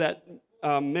that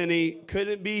many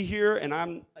couldn't be here, and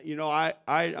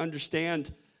I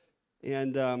understand,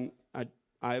 and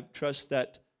I trust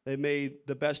that they made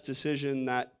the best decision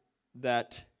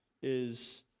that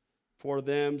is for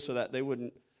them, so that they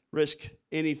wouldn't risk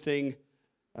anything.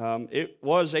 It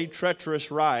was a treacherous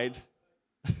ride.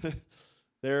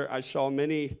 There, I saw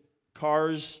many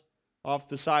cars off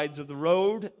the sides of the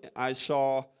road. I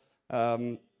saw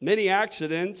many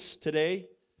accidents today.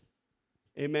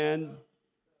 Amen.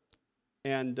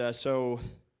 And so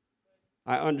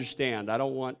I understand. I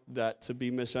don't want that to be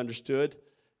misunderstood.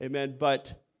 Amen.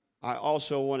 But I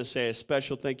also want to say a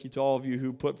special thank you to all of you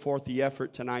who put forth the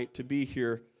effort tonight to be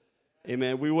here.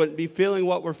 Amen. We wouldn't be feeling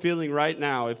what we're feeling right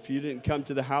now if you didn't come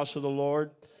to the house of the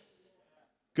Lord.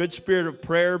 Good spirit of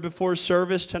prayer before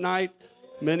service tonight.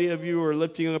 Many of you are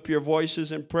lifting up your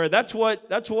voices in prayer. That's what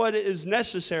is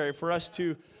necessary for us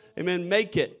to, amen,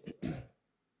 make it.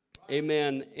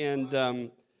 Amen.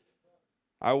 And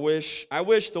I wish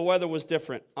the weather was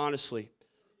different, honestly.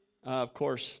 Of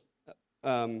course,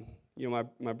 my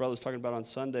brother's talking about on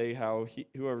Sunday how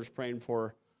whoever's praying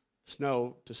for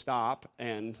snow to stop,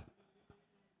 and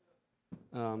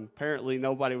apparently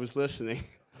nobody was listening.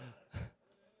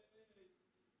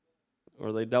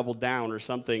 Or they doubled down or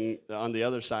something on the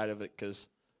other side of it, because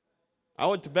I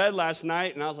went to bed last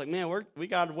night and I was like, man, we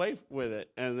got away with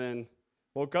it. And then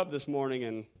woke up this morning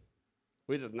and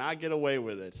we did not get away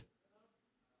with it.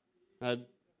 I had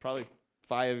probably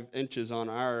 5 inches on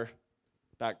our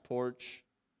back porch.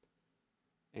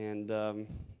 And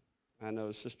I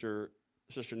know Sister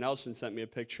Nelson sent me a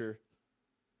picture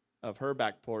of her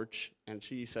back porch, and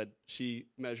she said she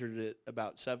measured it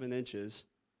about 7 inches.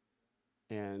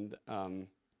 And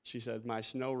she said, my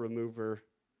snow remover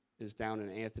is down in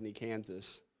Anthony,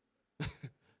 Kansas.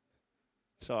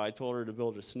 So I told her to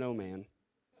build a snowman.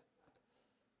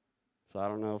 So I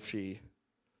don't know if she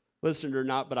listened or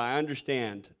not, but I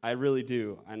understand. I really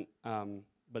do. And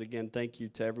but again, thank you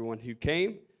to everyone who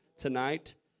came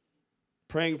tonight,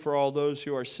 praying for all those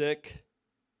who are sick,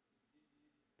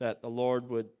 that the Lord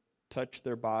would touch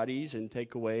their bodies and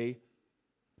take away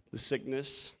the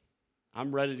sickness.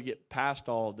 I'm ready to get past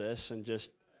all of this and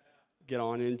just get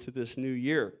on into this new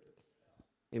year.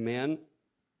 Amen.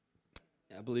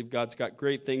 I believe God's got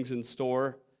great things in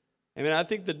store. I mean, I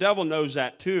think the devil knows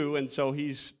that too, and so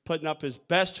he's putting up his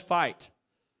best fight.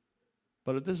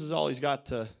 But if this is all he's got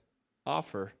to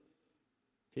offer,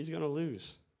 he's going to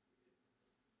lose.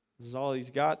 This is all he's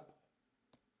got.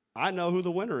 I know who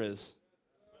the winner is.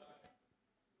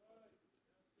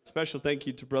 Special thank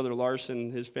you to Brother Larson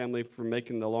and his family for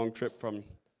making the long trip from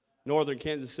northern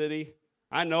Kansas City.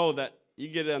 I know that you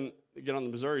get on the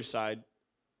Missouri side,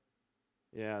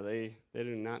 yeah, they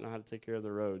do not know how to take care of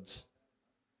the roads.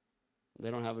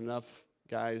 They don't have enough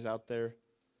guys out there.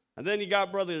 And then you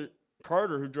got Brother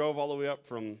Carter, who drove all the way up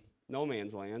from no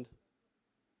man's land.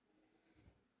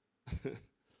 So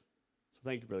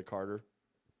thank you, Brother Carter.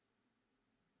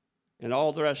 And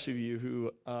all the rest of you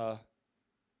who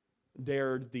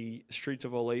dared the streets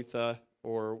of Olathe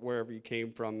or wherever you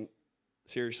came from,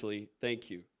 seriously, thank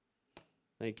you.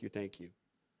 Thank you, thank you.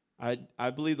 I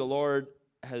believe the Lord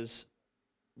has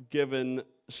given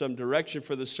some direction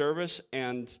for the service,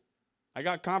 and I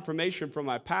got confirmation from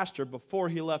my pastor before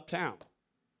he left town.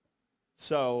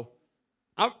 So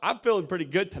I'm feeling pretty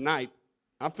good tonight.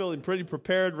 I'm feeling pretty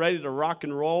prepared, ready to rock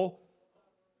and roll.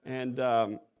 And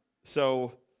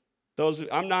so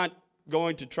I'm not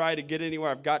going to try to get anywhere.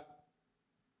 I've got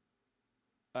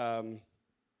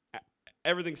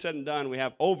everything said and done. We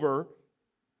have over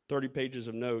 30 pages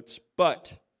of notes,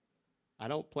 but I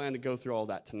don't plan to go through all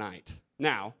that tonight.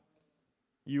 Now,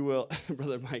 you will,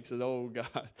 Brother Mike says, oh,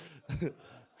 God.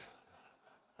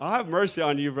 I'll have mercy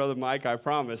on you, Brother Mike, I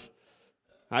promise.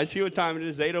 I see what time it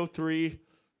is, 8:03.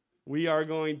 We are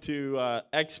going to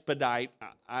expedite.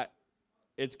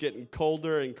 It's getting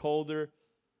colder and colder,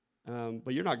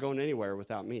 but you're not going anywhere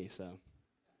without me, so.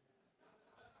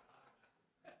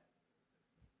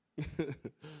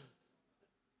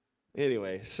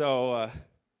 Anyway, so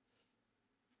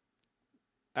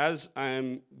as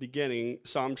I'm beginning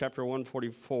Psalm chapter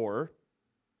 144,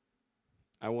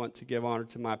 I want to give honor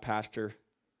to my pastor,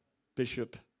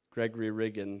 Bishop Gregory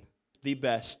Riggin, the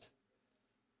best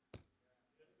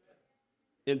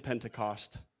in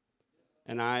Pentecost.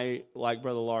 And I, like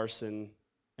Brother Larson,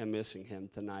 am missing him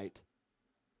tonight.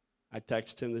 I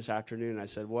texted him this afternoon. I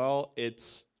said, well, it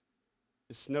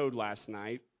snowed last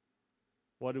night.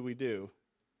 What do we do?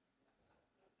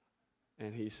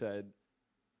 And he said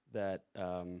that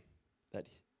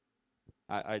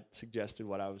I suggested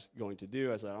what I was going to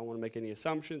do. I said, I don't want to make any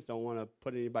assumptions, don't want to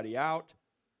put anybody out.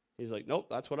 He's like, nope,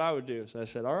 that's what I would do. So I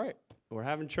said, all right, we're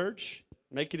having church.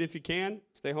 Make it if you can.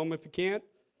 Stay home if you can't.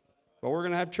 But we're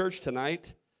going to have church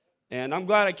tonight. And I'm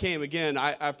glad I came. Again,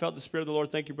 I felt the Spirit of the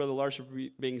Lord. Thank you, Brother Larson, for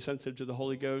being sensitive to the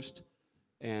Holy Ghost.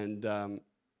 And I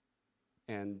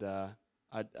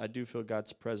do feel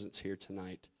God's presence here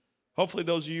tonight. Hopefully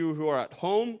those of you who are at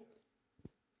home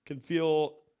can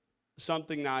feel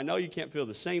something. Now, I know you can't feel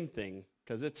the same thing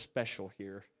because it's special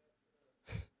here.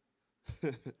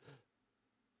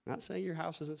 Not saying your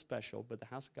house isn't special, but the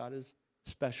house of God is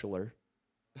specialer.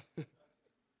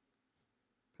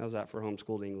 How's that for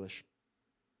homeschooled English?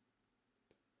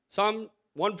 Psalm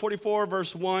 144,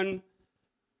 verse 1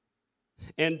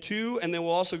 and 2, and then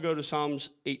we'll also go to Psalm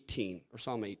 18.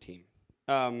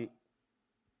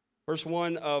 Verse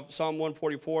 1 of Psalm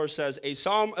 144 says, a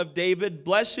psalm of David,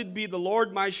 blessed be the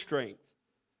Lord my strength,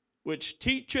 which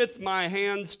teacheth my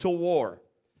hands to war,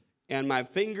 and my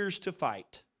fingers to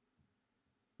fight.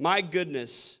 My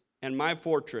goodness and my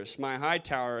fortress, my high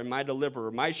tower and my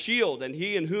deliverer, my shield, and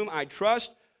he in whom I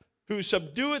trust, who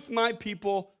subdueth my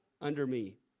people under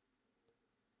me.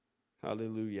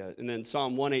 Hallelujah. And then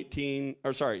Psalm 18,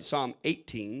 verse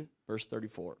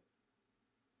 34.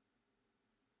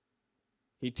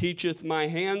 He teacheth my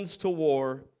hands to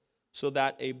war, so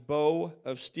that a bow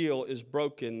of steel is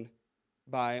broken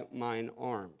by mine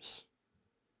arms.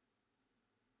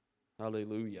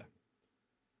 Hallelujah.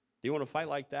 Do you want to fight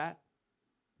like that?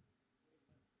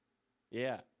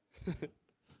 Yeah.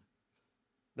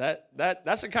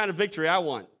 That's the kind of victory I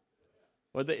want.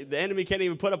 But the enemy can't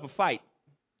even put up a fight.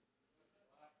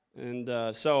 And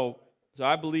so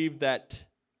I believe that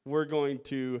let's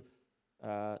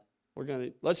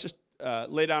just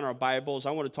lay down our Bibles.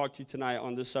 I want to talk to you tonight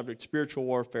on this subject, spiritual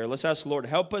warfare. Let's ask the Lord to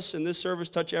help us in this service,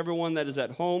 touch everyone that is at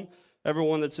home,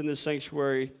 everyone that's in this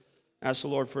sanctuary. Ask the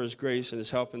Lord for his grace and his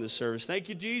help in this service. Thank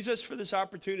you, Jesus, for this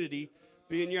opportunity.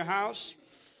 Be in your house.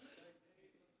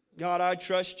 God, I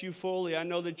trust you fully. I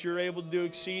know that you're able to do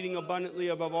exceeding abundantly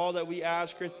above all that we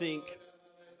ask or think.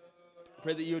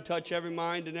 Pray that you would touch every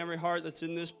mind and every heart that's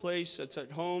in this place, that's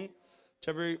at home. Touch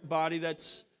every body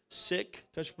that's sick.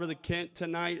 Touch Brother Kent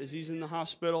tonight as he's in the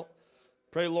hospital.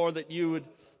 Pray, Lord, that you would,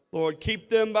 Lord, keep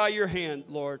them by your hand,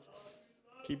 Lord.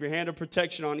 Keep your hand of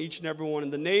protection on each and every one.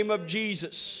 In the name of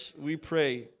Jesus, we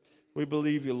pray. We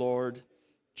believe you, Lord.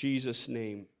 Jesus'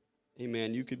 name.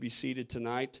 Amen. You could be seated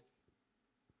tonight.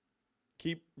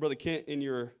 Keep Brother Kent in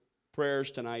your prayers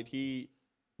tonight. He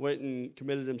went and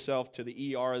committed himself to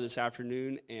the ER this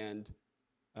afternoon, and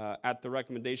at the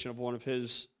recommendation of one of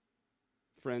his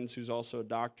friends who's also a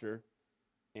doctor,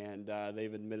 and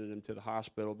they've admitted him to the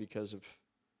hospital because of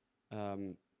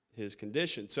his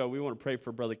condition. So we want to pray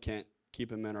for Brother Kent.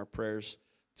 Keep him in our prayers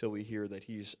till we hear that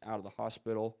he's out of the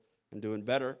hospital and doing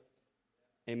better.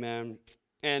 Amen.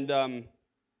 And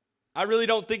I really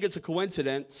don't think it's a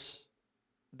coincidence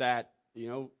that,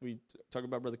 we talk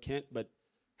about Brother Kent, but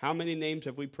how many names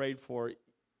have we prayed for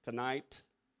tonight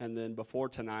and then before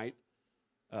tonight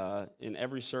in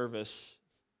every service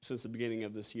since the beginning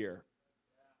of this year?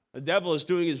 The devil is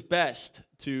doing his best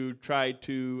to try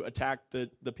to attack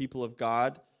the people of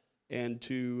God and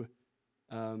to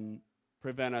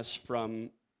prevent us from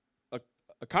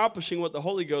accomplishing what the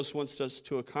Holy Ghost wants us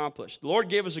to accomplish. The Lord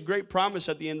gave us a great promise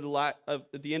at the end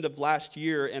of last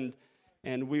year,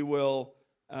 and we will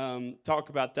talk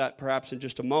about that perhaps in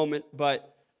just a moment.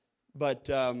 But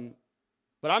I'm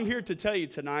here to tell you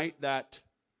tonight that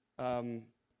we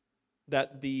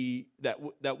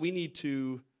need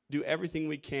to do everything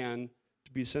we can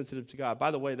to be sensitive to God. By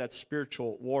the way, that's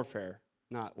spiritual warfare,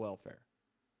 not welfare.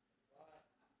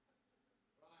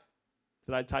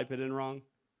 Did I type it in wrong?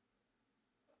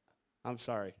 I'm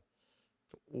sorry.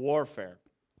 Warfare.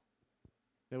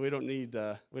 And we don't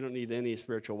need any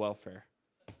spiritual welfare.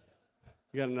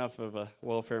 We got enough of a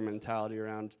welfare mentality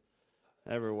around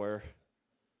everywhere.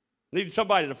 Need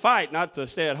somebody to fight, not to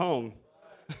stay at home.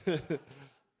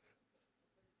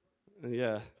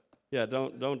 Yeah.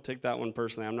 Don't take that one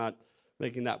personally. I'm not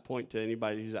making that point to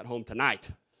anybody who's at home tonight.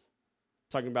 I'm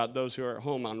talking about those who are at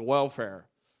home on welfare.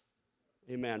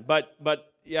 Amen. But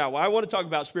yeah, well, I want to talk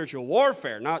about spiritual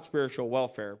warfare, not spiritual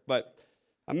welfare. But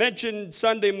I mentioned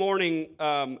Sunday morning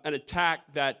an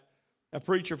attack that a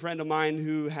preacher friend of mine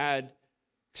who had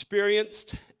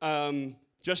experienced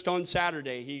just on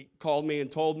Saturday. He called me and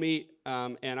told me,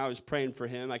 and I was praying for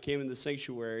him. I came in the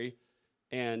sanctuary,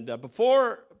 and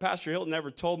before Pastor Hilton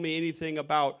ever told me anything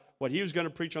about what he was going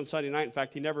to preach on Sunday night, in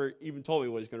fact, he never even told me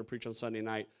what he was going to preach on Sunday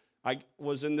night, I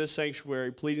was in this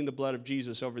sanctuary pleading the blood of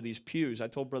Jesus over these pews. I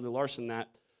told Brother Larson that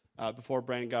before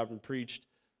Brandon Godwin preached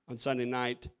on Sunday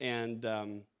night, and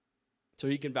so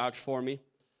he can vouch for me.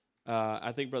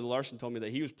 I think Brother Larson told me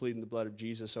that he was pleading the blood of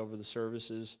Jesus over the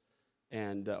services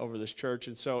and over this church.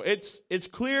 And so it's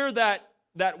clear that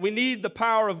we need the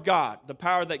power of God, the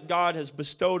power that God has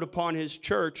bestowed upon his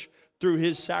church through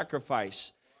his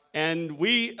sacrifice. And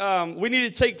we need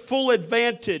to take full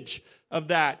advantage of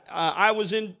that.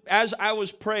 As I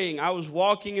was praying, I was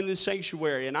walking in this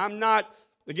sanctuary, and I'm not,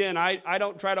 again, I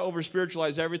don't try to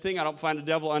over-spiritualize everything. I don't find the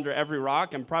devil under every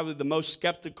rock. I'm probably the most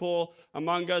skeptical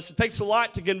among us. It takes a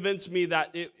lot to convince me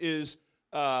that it is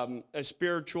a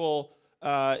spiritual,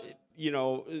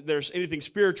 there's anything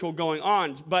spiritual going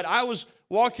on. But I was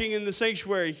walking in the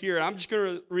sanctuary here, and I'm just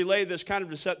going to relay this kind of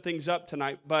to set things up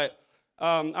tonight, but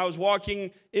I was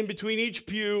walking in between each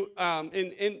pew, up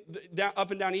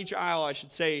and down each aisle, I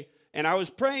should say, and I was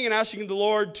praying and asking the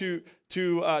Lord to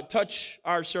touch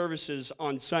our services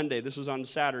on Sunday. This was on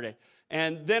Saturday.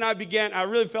 And then I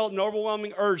really felt an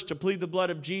overwhelming urge to plead the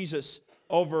blood of Jesus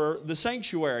over the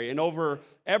sanctuary and over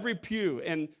every pew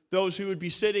and those who would be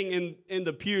sitting in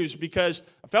the pews, because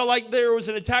I felt like there was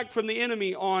an attack from the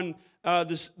enemy on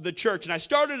the church. And I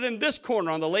started in this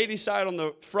corner on the ladies' side on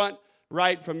the front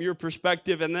right from your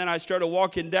perspective, and then I started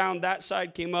walking down that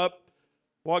side, came up,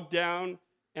 walked down,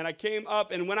 and I came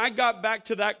up, and when I got back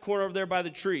to that corner over there by the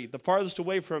tree, the farthest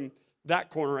away from that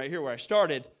corner right here where I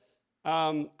started,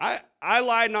 I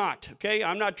lie not, okay?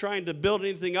 I'm not trying to build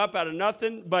anything up out of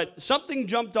nothing, but something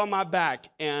jumped on my back,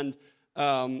 and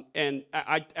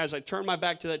as I turned my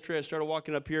back to that tree, I started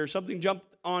walking up here, something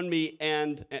jumped on me,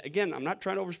 and again, I'm not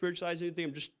trying to over-spiritualize anything,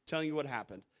 I'm just telling you what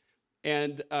happened.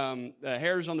 And the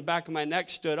hairs on the back of my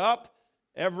neck stood up.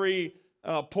 Every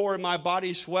pore in my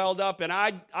body swelled up, and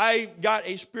I got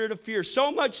a spirit of fear.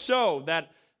 So much so that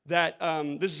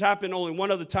this has happened only one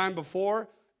other time before.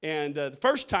 And the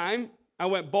first time, I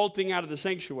went bolting out of the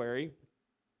sanctuary,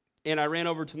 and I ran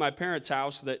over to my parents'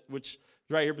 house, which is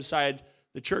right here beside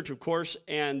the church, of course.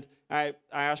 And I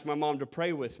asked my mom to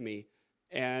pray with me.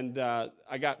 And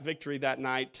I got victory that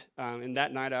night. And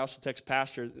that night, I also text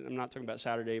Pastor. I'm not talking about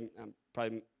Saturday. I'm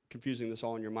probably confusing this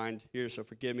all in your mind here, so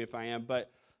forgive me if I am. But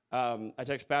I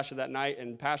text Pastor that night,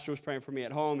 and Pastor was praying for me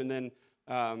at home. And then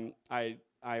I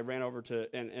ran over to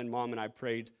and Mom and I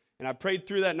prayed. And I prayed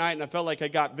through that night, and I felt like I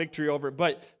got victory over it.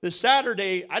 But this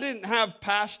Saturday, I didn't have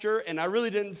Pastor, and I really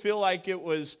didn't feel like it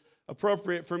was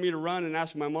appropriate for me to run and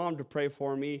ask my mom to pray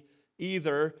for me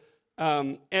either.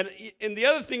 And the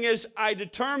other thing is, I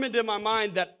determined in my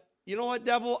mind that, you know what,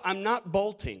 devil, I'm not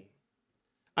bolting.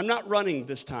 I'm not running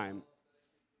this time.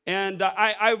 And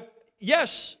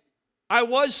yes, I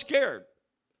was scared.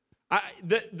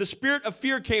 The spirit of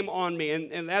fear came on me.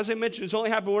 And as I mentioned, it's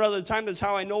only happened one other time. That's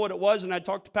how I know what it was. And I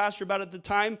talked to Pastor about it at the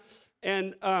time.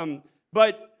 And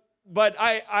but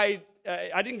I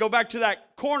didn't go back to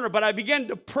that corner, but I began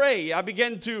to pray. I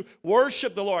began to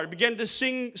worship the Lord. I began to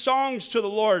sing songs to the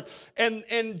Lord.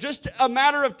 And just a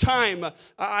matter of time,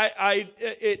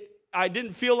 I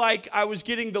didn't feel like I was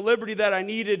getting the liberty that I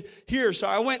needed here. So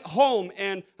I went home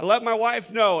and I let my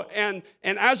wife know. And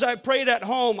as I prayed at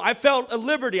home, I felt a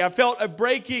liberty. I felt a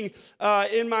breaking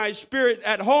in my spirit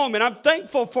at home. And I'm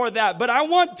thankful for that. But I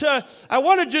want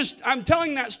to just, I'm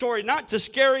telling that story not to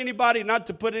scare anybody, not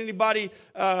to put anybody,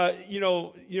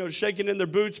 shaking in their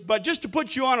boots, but just to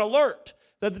put you on alert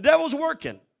that the devil's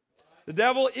working. The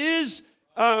devil is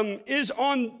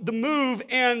on the move,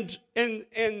 and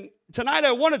tonight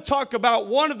I want to talk about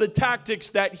one of the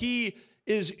tactics that he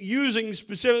is using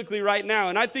specifically right now.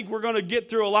 And I think we're going to get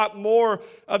through a lot more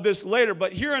of this later.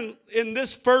 But here in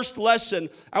this first lesson,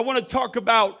 I want to talk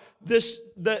about this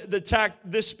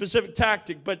specific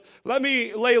tactic. But let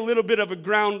me lay a little bit of a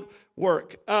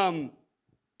groundwork.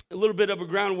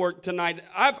 Tonight.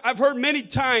 I've heard many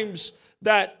times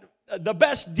that the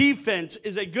best defense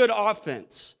is a good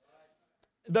offense.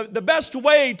 The best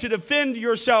way to defend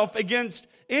yourself against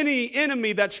any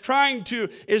enemy that's trying to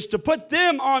is to put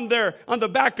them on the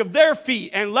back of their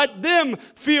feet and let them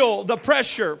feel the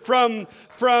pressure from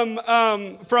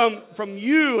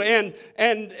you and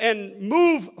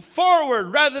move forward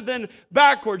rather than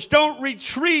backwards. Don't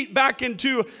retreat back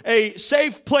into a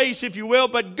safe place, if you will,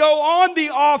 but go on the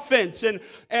offense. And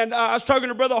I was talking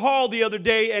to Brother Hall the other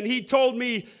day, and he told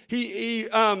me he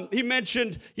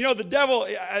mentioned, the devil.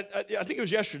 I think it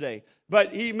was yesterday.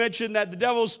 But he mentioned that the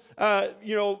devil's,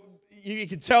 you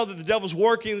can tell that the devil's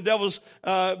working. The devil's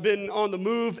been on the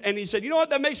move. And he said, you know what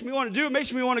that makes me want to do? It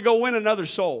makes me want to go win another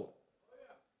soul.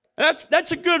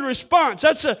 That's a good response.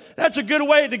 That's a good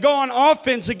way to go on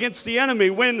offense against the enemy.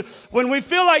 When we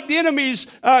feel like the enemy's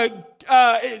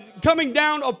coming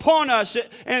down upon us,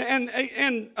 and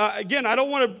again, I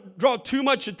don't want to draw too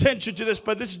much attention to this,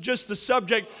 but this is just the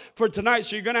subject for tonight,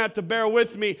 so you're going to have to bear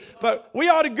with me. But we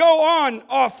ought to go on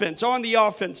the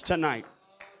offense tonight.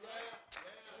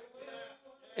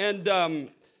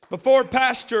 And before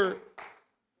Pastor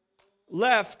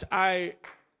left, I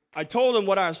told him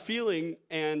what I was feeling,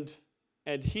 and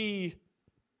he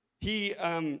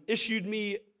issued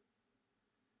me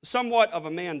somewhat of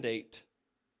a mandate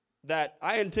that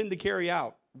I intend to carry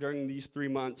out during these 3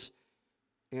 months,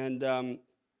 and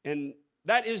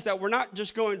that is that we're not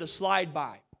just going to slide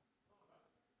by.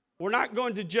 We're not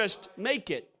going to just make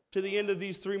it to the end of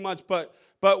these 3 months, but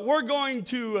we're going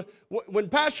to, when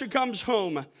Pastor comes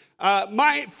home,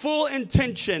 my full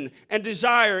intention and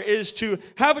desire is to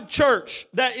have a church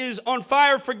that is on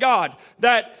fire for God,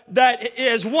 that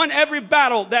has won every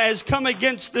battle that has come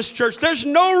against this church. There's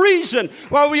no reason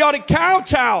why we ought to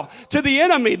kowtow to the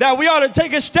enemy, that we ought to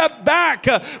take a step back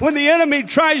when the enemy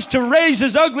tries to raise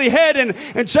his ugly head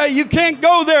and say, you can't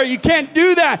go there, you can't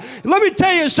do that. Let me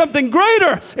tell you, something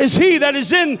greater is he that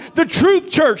is in the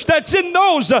truth church, that's in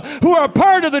those who are a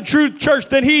part of the truth church,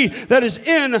 than he that is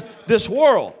in this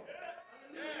world.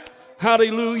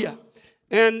 Hallelujah.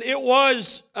 And it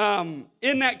was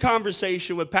in that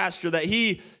conversation with Pastor that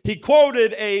he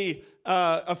quoted a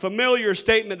familiar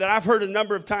statement that I've heard a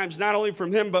number of times, not only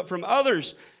from him but from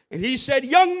others. And he said,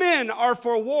 young men are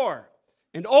for war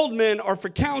and old men are for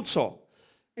counsel.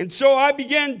 And so I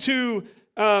began to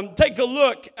take a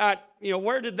look at,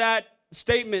 where did that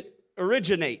statement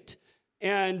originate?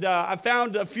 And I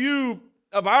found a few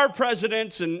of our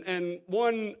presidents, and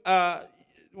one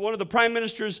of the prime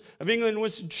ministers of England,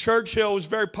 Winston Churchill, was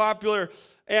very popular,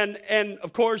 and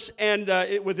of course,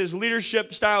 with his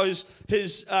leadership style,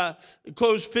 his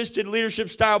closed-fisted leadership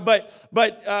style.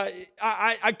 But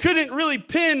I couldn't really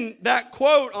pin that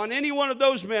quote on any one of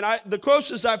those men. The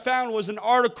closest I found was an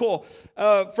article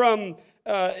from.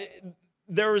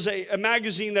 There was a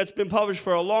magazine that's been published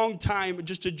for a long time,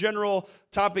 just a general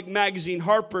topic magazine,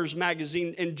 Harper's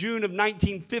Magazine, in June of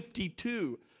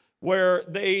 1952, where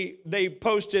they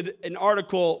posted an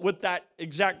article with that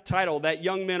exact title, that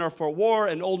young men are for war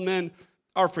and old men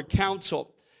are for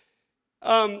counsel.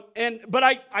 But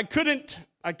I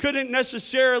couldn't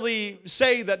necessarily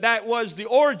say that was the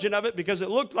origin of it, because it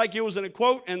looked like it was in a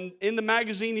quote, and in the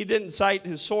magazine he didn't cite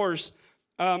his source.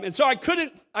 And so I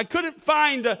couldn't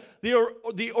find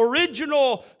the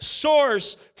original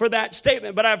source for that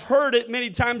statement, but I've heard it many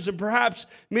times, and perhaps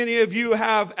many of you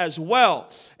have as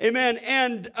well. Amen.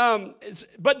 And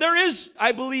but there is,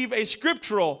 I believe, a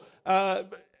scriptural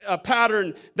a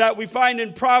pattern that we find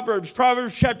in Proverbs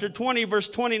chapter 20, verse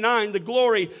 29. The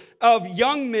glory of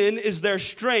young men is their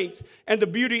strength, and the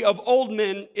beauty of old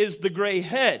men is the gray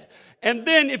head. And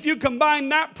then if you combine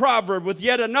that proverb with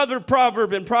yet another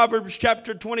proverb in Proverbs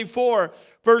chapter 24,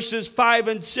 verses 5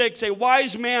 and 6, a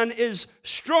wise man is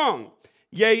strong,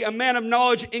 yea, a man of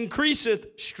knowledge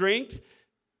increaseth strength.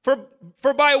 For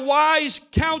by wise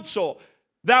counsel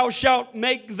thou shalt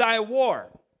make thy war.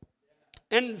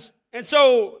 And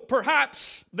so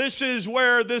perhaps this is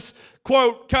where this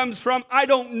quote comes from. I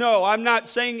don't know. I'm not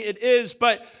saying it is,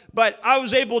 but I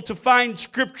was able to find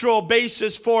scriptural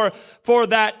basis for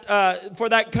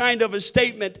that kind of a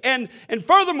statement. And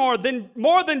furthermore,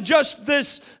 more than just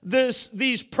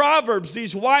these proverbs,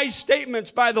 these wise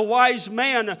statements by the wise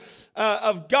man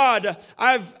of God,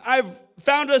 I've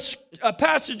found a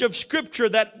passage of scripture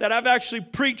that I've actually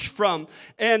preached from.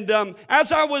 And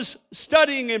as I was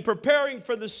studying and preparing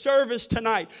for the service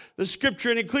tonight, the scripture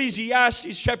in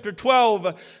Ecclesiastes chapter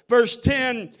 12, verse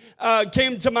 10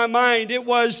 came to my mind. It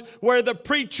was where the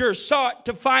preacher sought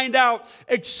to find out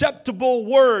acceptable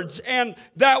words, and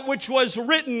that which was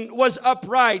written was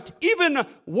upright, even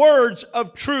words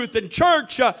of truth. And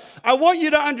church, I want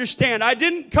you to understand, I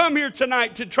didn't come here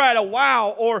tonight to try to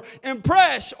wow or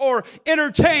impress or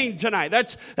entertain tonight.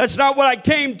 That's not what I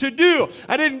came to do.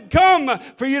 I didn't come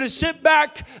for you to sit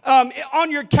back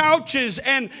on your couches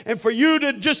and for you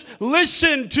to just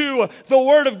listen to the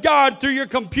Word of God through your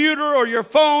computer or your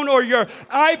phone or your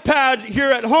iPad here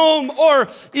at home, or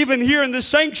even here in the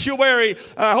sanctuary.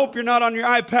 I hope you're not on your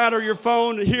iPad or your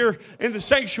phone here in the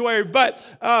sanctuary, but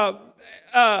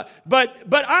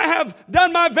but I have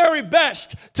done my very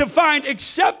best to find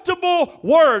acceptable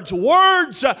words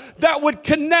that would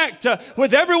connect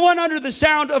with everyone under the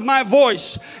sound of my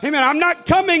voice. Amen. I'm not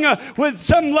coming with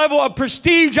some level of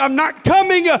prestige. I'm not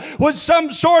coming with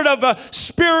some sort of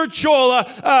spiritual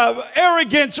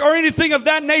arrogance or anything of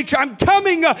that nature. I'm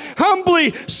coming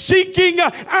humbly seeking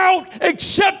out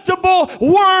acceptable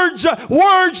words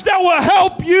that will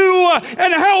help you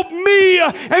and help me,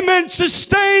 amen,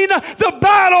 sustain the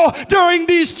battle during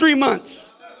these 3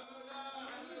 months.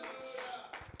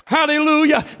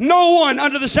 Hallelujah. No one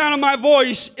under the sound of my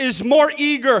voice is more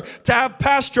eager to have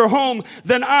Pastor home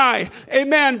than I.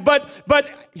 Amen. But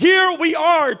here we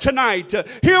are tonight.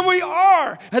 Here we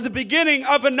are at the beginning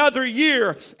of another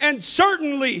year. And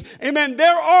certainly, amen,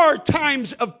 there are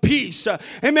times of peace.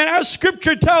 Amen. As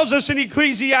Scripture tells us in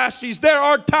Ecclesiastes, there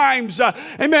are times,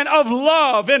 amen, of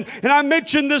love. And I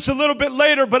mentioned this a little bit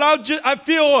later, but I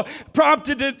feel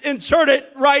prompted to insert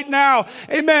it right now.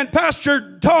 Amen.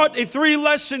 Pastor taught a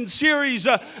 3-lesson series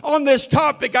on this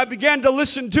topic. I began to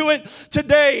listen to it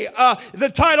today.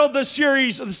 The title of the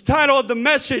series, the title of the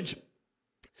message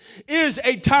is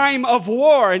A Time of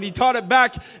War. And he taught it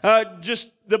back just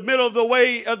the middle of the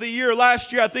way of the year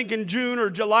last year, I think in June or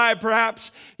July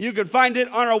perhaps. You can find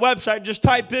it on our website. Just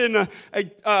type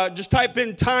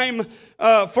in time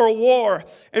for war.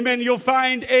 Amen. You'll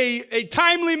find a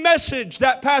timely message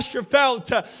that Pastor felt,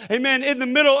 amen, in the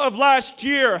middle of last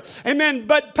year. Amen.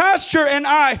 But Pastor and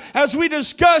I, as we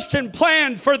discussed and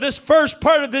planned for this first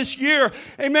part of this year,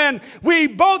 amen, we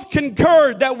both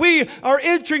concurred that we are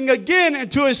entering again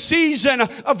into a season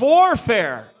of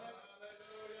warfare.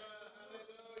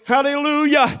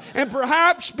 Hallelujah. And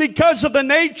perhaps because of the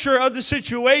nature of the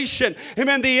situation,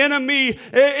 amen, the enemy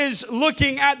is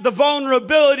looking at the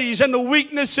vulnerabilities and the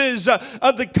weaknesses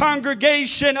of the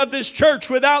congregation of this church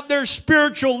without their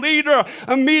spiritual leader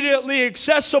immediately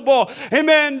accessible.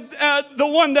 Amen. The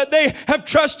one that they have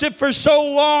trusted for so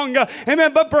long.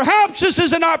 Amen. But perhaps this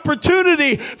is an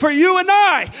opportunity for you and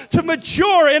I to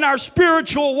mature in our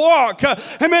spiritual walk.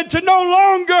 Amen. To no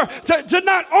longer, to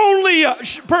not only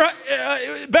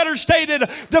better stated,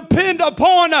 depend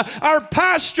upon our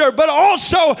pastor, but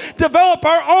also develop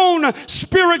our own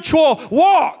spiritual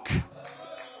walk.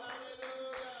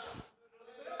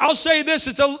 I'll say this,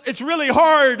 it's really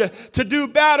hard to do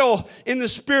battle in the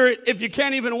Spirit if you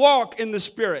can't even walk in the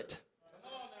Spirit.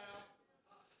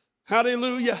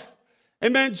 Hallelujah.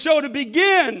 Amen. So to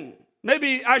begin,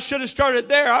 maybe I should have started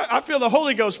there. I feel the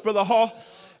Holy Ghost, Brother Hall.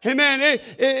 Amen.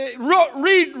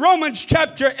 Read Romans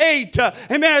chapter 8.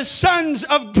 Amen. As sons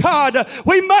of God,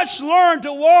 we must learn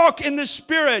to walk in the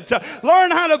Spirit.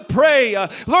 Learn how to pray.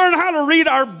 Learn how to read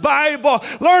our Bible.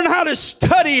 Learn how to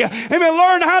study. Amen.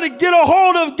 Learn how to get a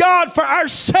hold of God for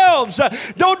ourselves.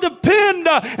 Don't depend,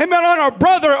 amen, on our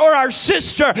brother or our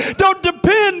sister. Don't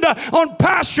depend on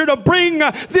pastor to bring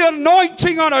the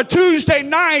anointing on a Tuesday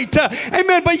night.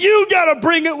 Amen. But you got to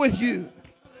bring it with you.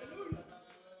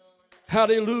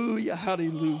 Hallelujah,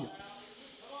 hallelujah.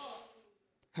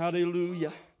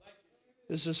 Hallelujah.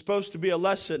 This is supposed to be a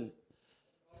lesson.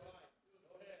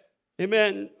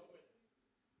 Amen.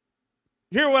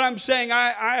 Hear what I'm saying.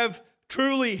 I have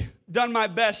truly done my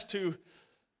best to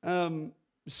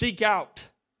seek out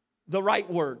the right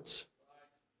words.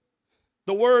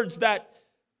 The words that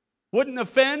wouldn't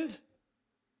offend,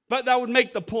 but that would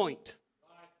make the point.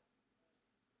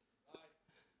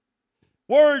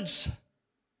 Words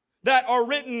that are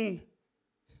written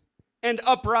and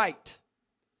upright.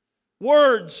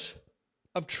 Words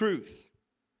of truth.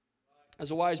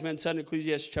 As a wise man said in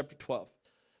Ecclesiastes chapter 12.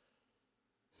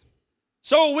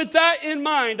 So with that in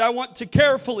mind, I want to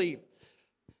carefully,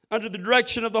 under the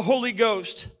direction of the Holy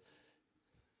Ghost,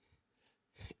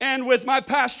 and with my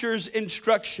pastor's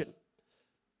instruction,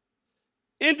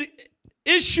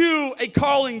 issue a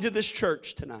calling to this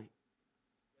church tonight.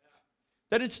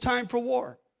 That it's time for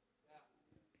war.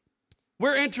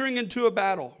 We're entering into a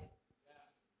battle.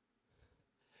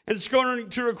 And it's going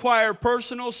to require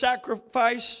personal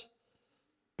sacrifice,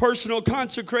 personal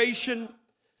consecration,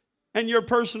 and your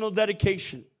personal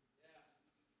dedication.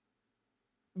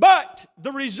 But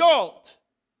the result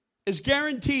is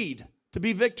guaranteed to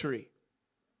be victory.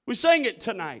 We sang it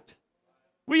tonight.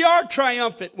 We are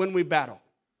triumphant when we battle.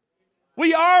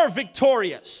 We are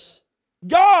victorious.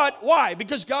 God, why?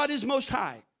 Because God is most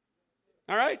high.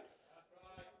 All right?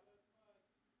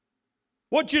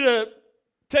 I want you to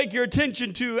take your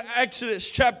attention to Exodus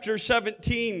chapter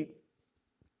 17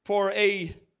 for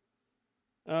a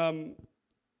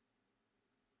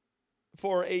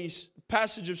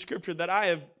passage of Scripture that I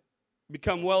have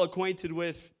become well acquainted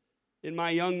with in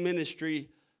my young ministry.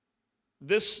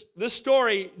 this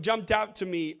story jumped out to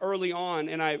me early on,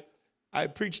 and I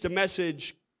preached a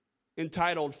message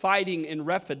entitled Fighting in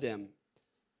Rephidim.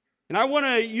 And I want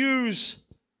to use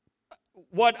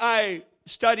what I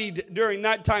studied during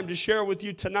that time to share with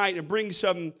you tonight and bring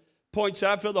some points that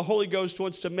I feel the Holy Ghost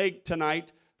wants to make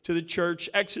tonight to the church.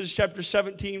 Exodus chapter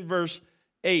 17, verse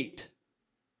 8.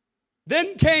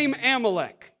 Then came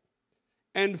Amalek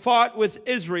and fought with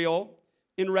Israel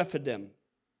in Rephidim.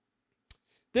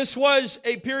 This was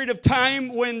a period of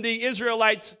time when the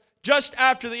Israelites, just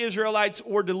after the Israelites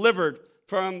were delivered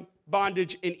from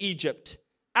bondage in Egypt,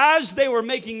 as they were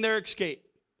making their escape.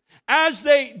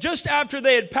 Just after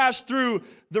they had passed through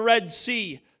the Red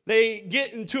Sea, they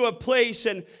get into a place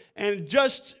and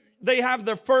just they have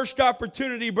their first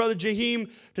opportunity, Brother Jaheim,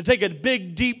 to take a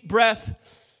big, deep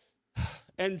breath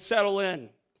and settle in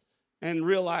and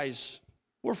realize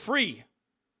we're free.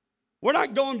 We're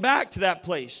not going back to that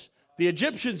place. The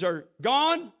Egyptians are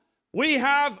gone. We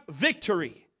have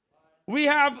victory. We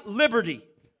have liberty.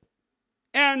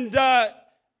 And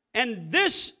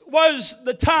this was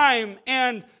the time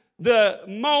and the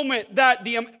moment that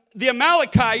the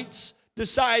Amalekites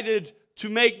decided to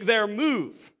make their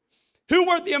move. Who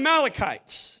were the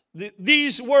Amalekites?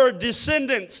 These were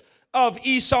descendants of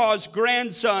Esau's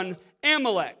grandson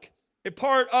Amalek, a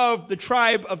part of the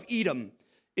tribe of Edom.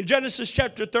 In Genesis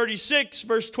chapter 36,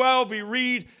 verse 12, we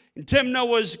read, and Timnah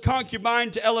was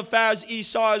concubine to Eliphaz,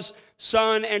 Esau's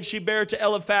son, and she bare to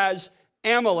Eliphaz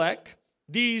Amalek.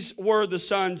 These were the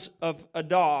sons of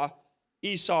Adah,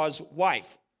 Esau's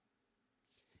wife.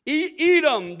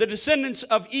 Edom, the descendants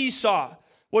of Esau,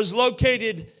 was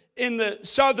located in the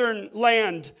southern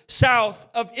land, south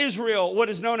of Israel, what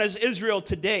is known as Israel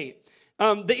today.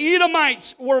 The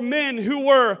Edomites were men who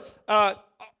were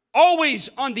always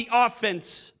on the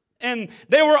offense, and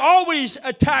they were always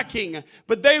attacking,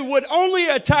 but they would only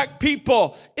attack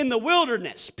people in the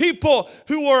wilderness, people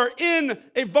who were in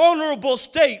a vulnerable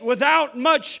state without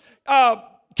much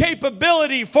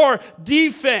capability for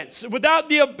defense, without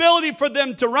the ability for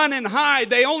them to run and hide.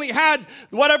 They only had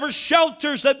whatever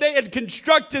shelters that they had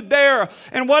constructed there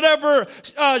and whatever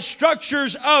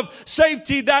structures of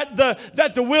safety that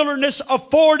the wilderness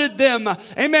afforded them.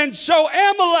 Amen. So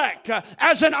Amalek,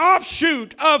 as an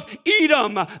offshoot of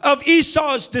Edom, of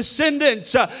Esau's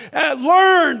descendants,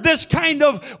 learned this kind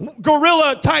of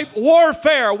guerrilla type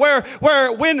warfare where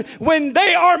when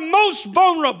they are most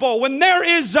vulnerable, when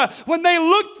they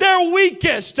look their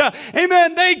weakest,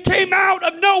 amen, they came out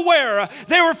of nowhere.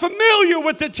 They were familiar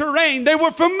with the terrain. They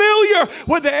were familiar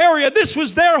with the area. This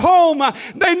was their home.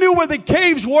 They knew where the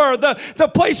caves were,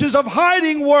 the places of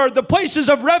hiding were, the places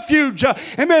of refuge,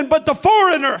 amen. But the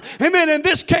foreigner, amen, in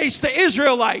this case, the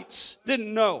Israelites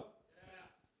didn't know.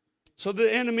 So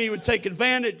the enemy would take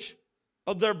advantage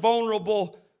of their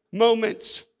vulnerable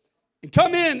moments and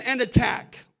come in and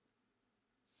attack.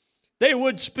 They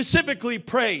would specifically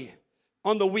prey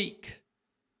on the weak.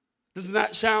 Doesn't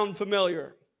that sound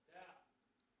familiar?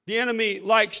 The enemy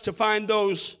likes to find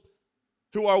those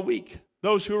who are weak,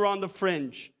 those who are on the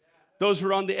fringe, those who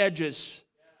are on the edges.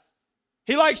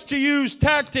 He likes to use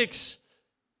tactics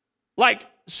like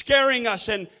scaring us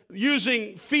and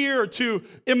using fear to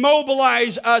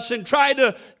immobilize us and try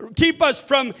to keep us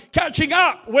from catching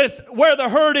up with where the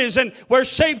hurt is and where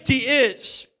safety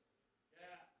is.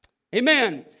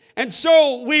 Amen. And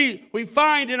so we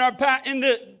find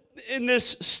in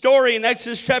this story in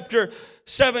Exodus chapter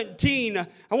 17,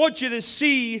 I want you to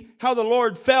see how the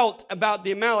Lord felt about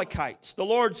the Amalekites. The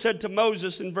Lord said to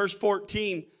Moses in verse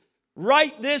 14,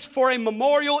 "Write this for a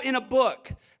memorial in a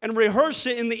book and rehearse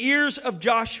it in the ears of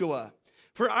Joshua.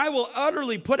 For I will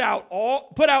utterly put out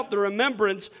the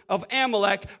remembrance of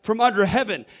Amalek from under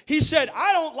heaven." He said,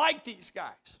 I don't like these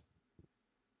guys.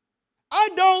 I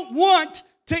don't want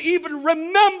to even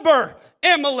remember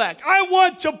Amalek. I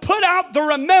want to put out the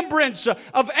remembrance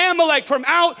of Amalek from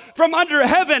under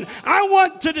heaven. I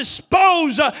want to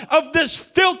dispose of this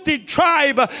filthy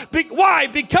tribe. Why?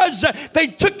 Because they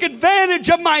took advantage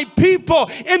of my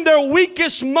people in their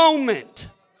weakest moment.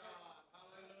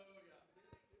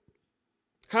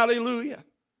 Hallelujah.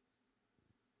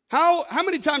 How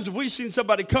many times have we seen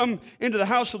somebody come into the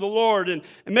house of the Lord and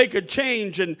make a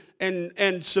change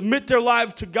and submit their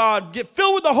life to God, get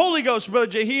filled with the Holy Ghost, Brother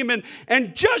Jaheim,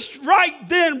 and just right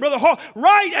then, Brother Hall,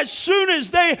 right as soon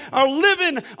as they are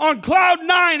living on cloud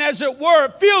nine, as it were,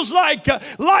 it feels like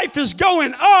life is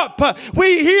going up.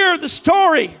 We hear the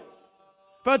story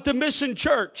about the missing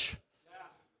church.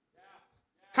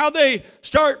 How they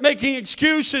start making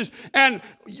excuses, and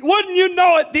wouldn't you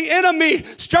know it, the enemy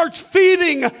starts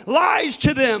feeding lies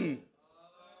to them.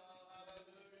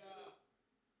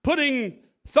 Putting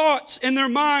thoughts in their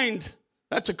mind,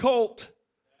 that's a cult.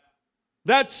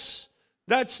 That's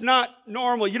not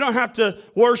normal. You don't have to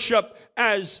worship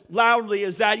as loudly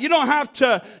as that. You don't have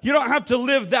to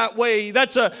live that way.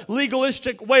 That's a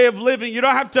legalistic way of living. You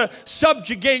don't have to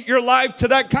subjugate your life to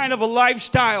that kind of a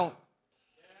lifestyle.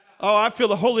 Oh, I feel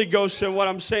the Holy Ghost in what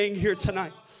I'm saying here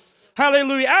tonight.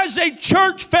 Hallelujah. As a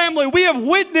church family, we have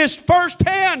witnessed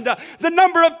firsthand the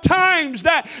number of times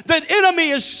that the enemy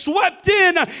is swept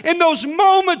in those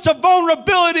moments of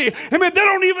vulnerability. I mean, they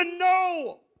don't even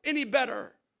know any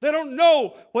better. They don't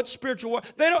know what spiritual war.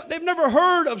 They've never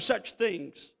heard of such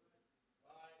things.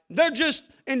 They're just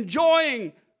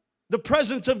enjoying the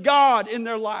presence of God in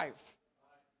their life.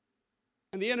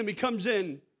 And the enemy comes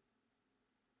in,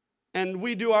 and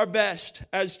we do our best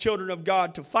as children of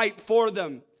God to fight for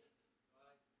them.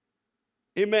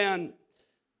 Amen.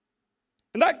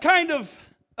 And that kind of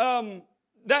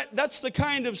that's the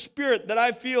kind of spirit that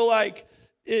I feel like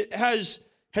it has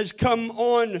come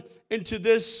on into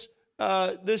this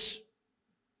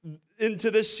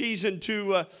season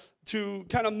to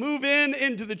kind of move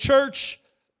into the church,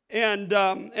 and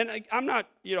I'm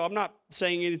not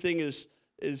saying anything is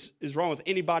wrong with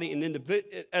anybody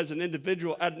at an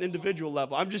individual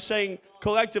level. I'm just saying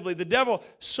collectively, the devil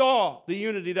saw the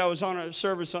unity that was on our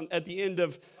service at the end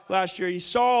of last year. He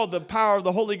saw the power of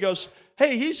the Holy Ghost.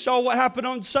 Hey, he saw what happened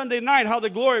on Sunday night, how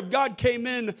the glory of God came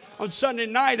in on Sunday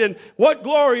night, and what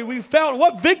glory we felt,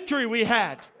 what victory we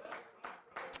had.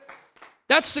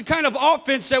 That's the kind of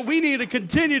offense that we need to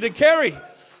continue to carry.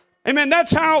 Amen.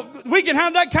 That's how we can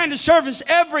have that kind of service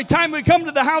every time we come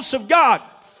to the house of God.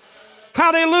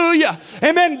 Hallelujah.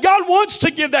 Amen. God wants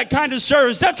to give that kind of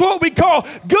service. That's what we call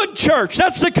good church.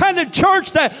 That's the kind of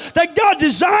church that God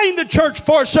designed the church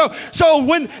for. So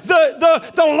when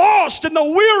the lost and the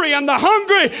weary and the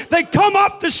hungry, they come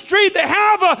off the street, they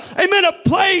have a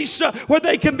place where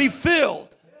they can be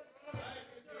filled.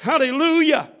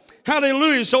 Hallelujah.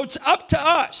 Hallelujah. So it's up to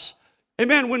us.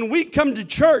 Amen. When we come to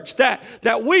church, that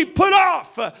we put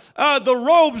off the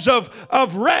robes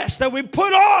of rest, that we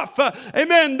put off,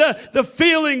 amen, the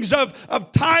feelings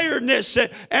of tiredness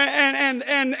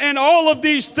and all of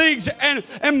these things,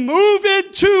 and move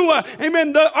into,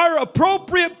 amen, our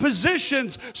appropriate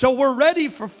positions so we're ready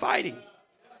for fighting,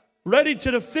 ready to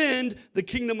defend the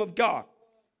kingdom of God.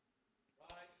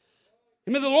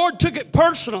 Amen. The Lord took it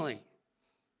personally.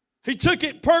 He took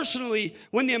it personally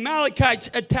when the Amalekites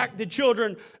attacked the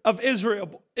children of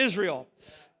Israel.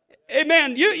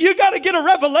 Amen. You got to get a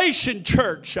revelation,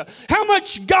 church. How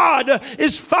much God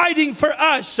is fighting for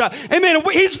us. Amen.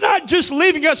 He's not just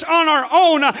leaving us on our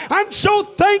own. I'm so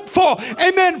thankful,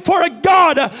 amen, for a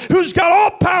God who's got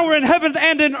all power in heaven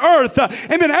and in earth.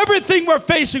 Amen. Everything we're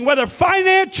facing, whether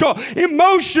financial,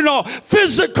 emotional,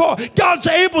 physical, God's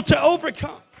able to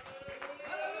overcome.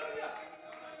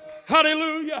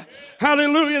 Hallelujah.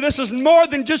 Hallelujah. This is more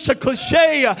than just a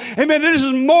cliche. Amen. This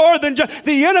is more than just,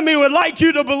 the enemy would like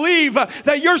you to believe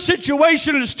that your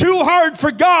situation is too hard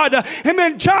for God.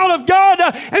 Amen. Child of God.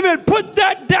 Amen. Put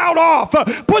that doubt off.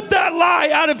 Put that lie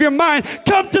out of your mind.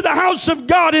 Come to the house of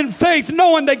God in faith,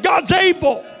 knowing that God's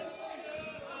able.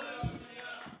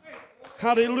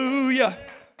 Hallelujah.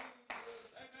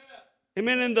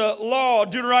 Amen. In the law,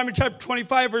 Deuteronomy chapter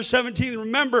 25, verse 17,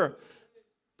 remember,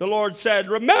 the Lord said,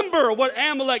 remember what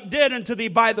Amalek did unto thee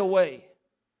by the way,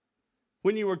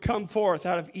 when you were come forth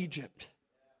out of Egypt.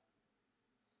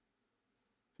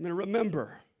 I mean,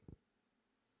 remember.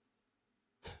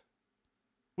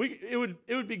 It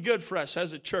would be good for us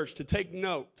as a church to take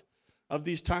note of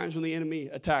these times when the enemy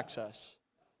attacks us.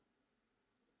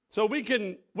 So we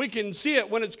can see it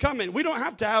when it's coming. We don't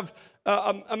have to have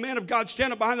a man of God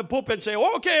stand up behind the pulpit and say,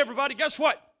 oh, okay, everybody, guess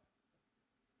what?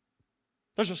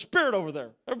 There's a spirit over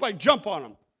there. Everybody jump on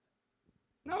him.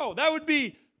 No, that would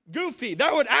be goofy.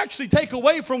 That would actually take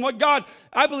away from what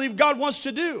I believe God wants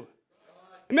to do.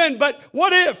 Amen. But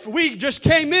what if we just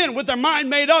came in with our mind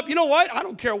made up? You know what? I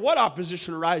don't care what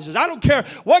opposition arises. I don't care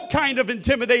what kind of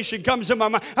intimidation comes in my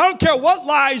mind. I don't care what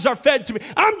lies are fed to me.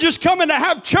 I'm just coming to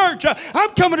have church.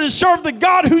 I'm coming to serve the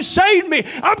God who saved me.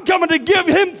 I'm coming to give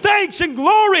him thanks and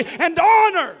glory and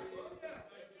honor.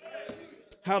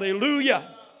 Hallelujah.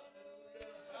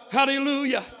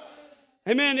 Hallelujah.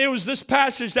 Amen. It was this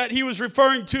passage that he was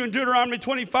referring to in Deuteronomy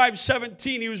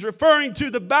 25:17. He was referring to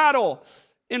the battle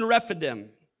in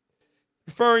Rephidim,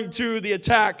 referring to the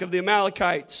attack of the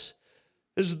Amalekites.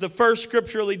 This is the first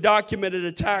scripturally documented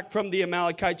attack from the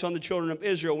Amalekites on the children of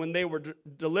Israel when they were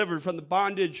delivered from the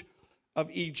bondage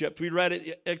of Egypt. We read it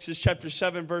in Exodus chapter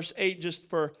 7, verse 8, just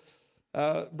for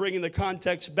bringing the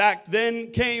context back.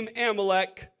 Then came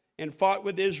Amalek and fought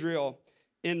with Israel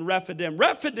in Rephidim.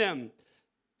 Rephidim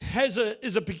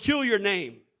is a peculiar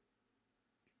name.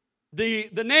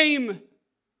 The name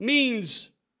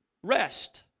means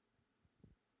rest.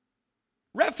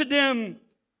 Rephidim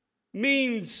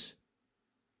means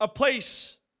a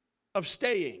place of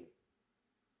staying.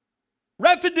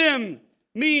 Rephidim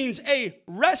means a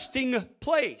resting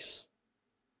place.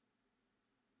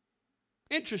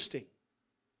 Interesting.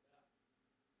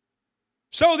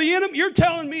 So the enemy, you're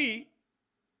telling me,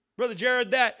 Brother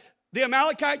Jared, that the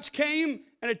Amalekites came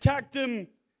and attacked them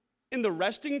in the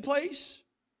resting place?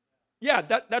 Yeah,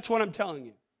 that's what I'm telling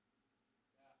you.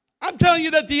 I'm telling you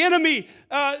that the enemy,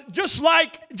 just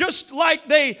like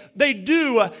they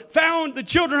do, found the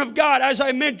children of God, as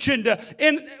I mentioned,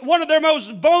 in one of their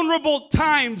most vulnerable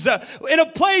times, in a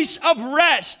place of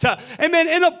rest. Amen.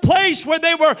 In a place where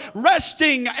they were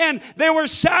resting and they were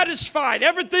satisfied.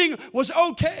 Everything was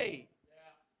okay.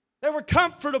 They were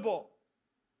comfortable.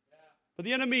 But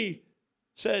the enemy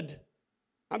said,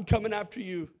 I'm coming after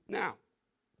you now.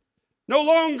 No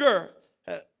longer.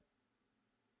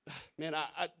 Man,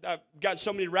 I've got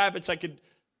so many rabbits I could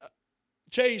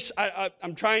chase.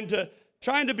 I'm trying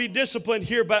to be disciplined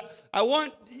here, but I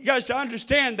want you guys to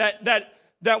understand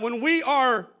that when we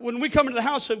come into the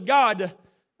house of God,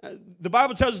 the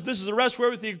Bible tells us this is a rest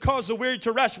wherewith He calls the weary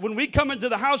to rest. When we come into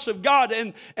the house of God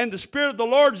and the Spirit of the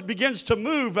Lord begins to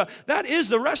move, that is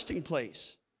the resting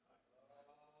place.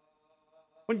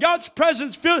 When God's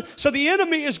presence fills, so the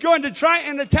enemy is going to try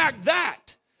and attack that.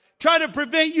 Try to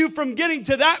prevent you from getting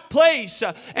to that place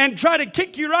and try to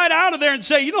kick you right out of there and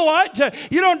say, you know what?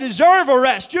 You don't deserve a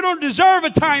rest. You don't deserve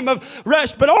a time of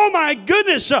rest. But oh my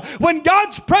goodness, when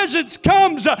God's presence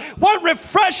comes, what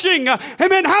refreshing.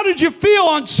 Amen. How did you feel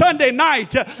on Sunday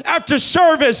night after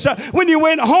service when you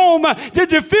went home?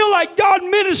 Did you feel like God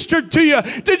ministered to you?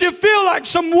 Did you feel like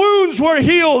some wounds were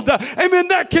healed? Amen.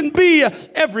 That can be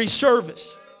every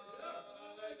service.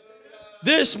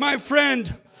 This, my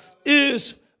friend,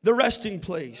 is the resting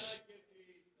place.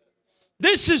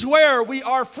 This is where we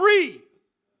are free.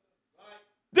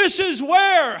 This is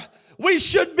where we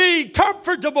should be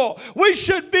comfortable. We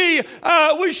should be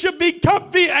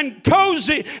comfy and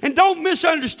cozy. And don't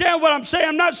misunderstand what I'm saying.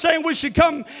 I'm not saying we should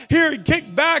come here and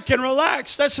kick back and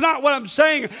relax. That's not what I'm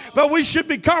saying. But we should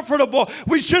be comfortable.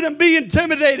 We shouldn't be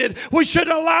intimidated. We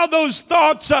shouldn't allow those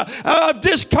thoughts of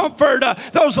discomfort,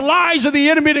 those lies of the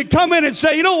enemy to come in and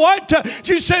say, you know what? Did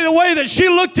you say the way that she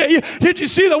looked at you? Did you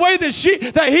see the way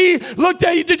that he looked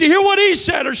at you? Did you hear what he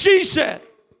said or she said?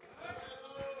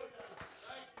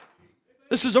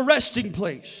 This is a resting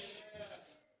place.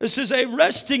 This is a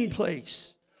resting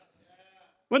place.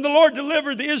 When the Lord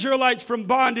delivered the Israelites from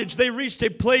bondage, they reached a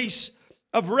place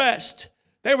of rest.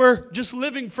 They were just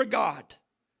living for God.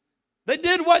 They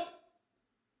did what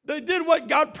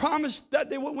God promised that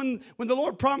they would. When the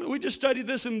Lord promised, we just studied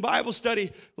this in Bible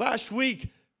study last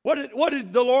week. What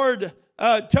did the Lord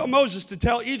tell Moses to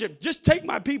tell Egypt? Just take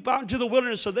my people out into the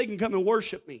wilderness so they can come and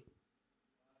worship me.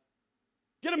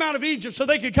 Get them out of Egypt so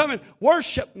they could come and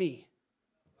worship me.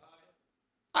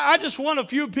 I just want a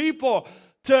few people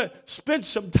to spend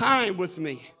some time with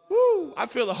me. Woo, I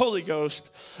feel the Holy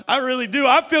Ghost. I really do.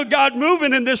 I feel God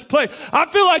moving in this place. I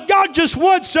feel like God just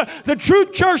wants the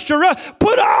Truth Church to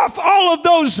put off all of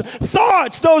those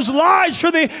thoughts, those lies.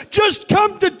 Just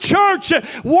come to church and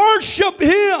worship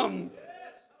Him.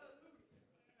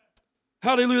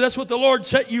 Hallelujah. That's what the Lord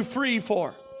set you free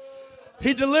for.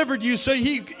 He delivered you so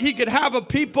he could have a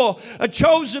people, a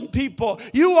chosen people.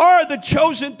 You are the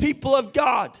chosen people of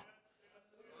God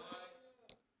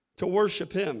to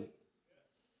worship Him.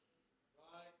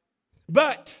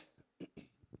 But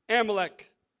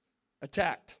Amalek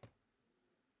attacked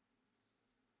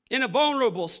in a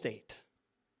vulnerable state,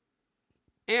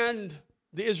 and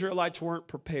the Israelites weren't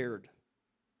prepared.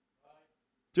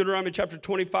 Deuteronomy chapter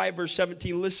 25, verse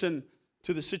 17, listen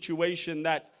to the situation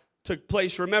that took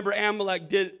place. Remember, Amalek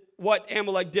did what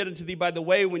Amalek did unto thee by the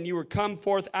way when you were come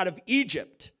forth out of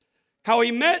Egypt, how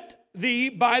he met thee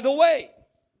by the way,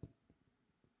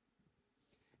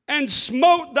 and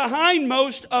smote the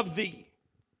hindmost of thee,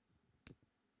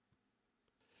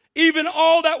 even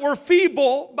all that were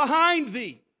feeble behind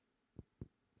thee,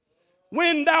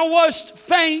 when thou wast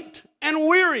faint and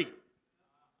weary.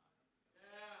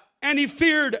 And he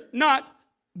feared not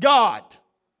God.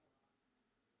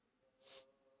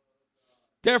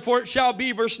 Therefore it shall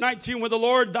be, verse 19, when the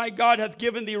Lord thy God hath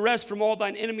given thee rest from all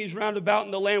thine enemies round about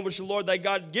in the land which the Lord thy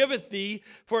God giveth thee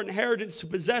for inheritance to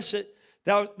possess it,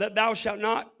 thou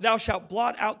shalt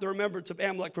blot out the remembrance of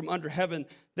Amalek from under heaven.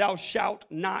 Thou shalt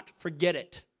not forget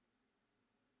it.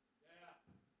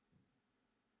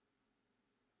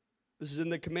 This is in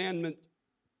the commandment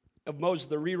of Moses,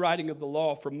 the rewriting of the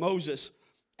law from Moses.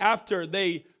 after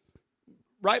they,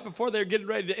 right before they're getting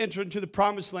ready to enter into the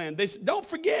promised land, they said, don't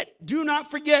forget, do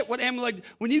not forget what Amalek,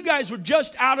 when you guys were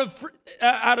just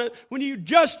when you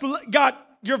just got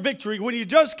your victory, when you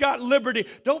just got liberty,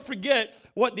 don't forget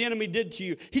what the enemy did to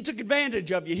you. He took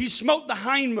advantage of you. He smote the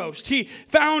hindmost. He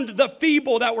found the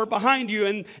feeble that were behind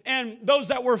you and those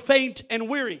that were faint and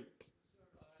weary.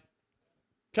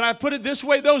 Can I put it this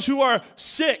way? Those who are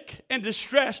sick and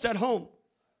distressed at home.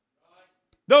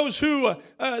 Those who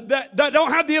that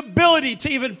don't have the ability to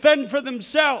even fend for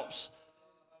themselves.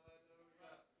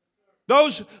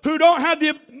 Those who don't have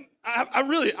the,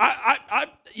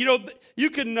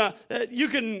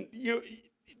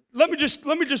 let me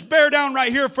just bear down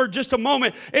right here for just a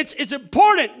moment. It's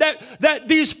important that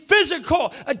these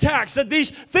physical attacks, that these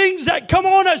things that come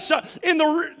on us and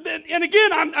again,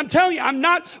 I'm telling you, I'm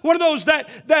not one of those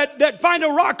that find a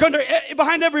rock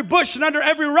behind every bush and under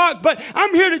every rock, but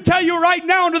I'm here to tell you right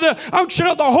now under the unction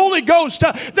of the Holy Ghost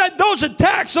that those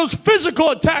attacks, those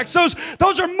physical attacks,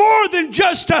 those are more than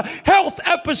just health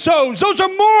episodes. Those are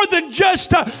more than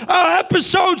just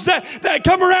episodes that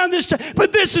come around this time,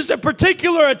 but this is a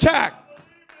particular attack.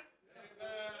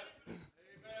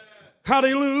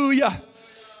 Hallelujah.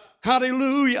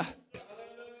 Hallelujah.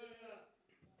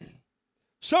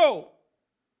 So,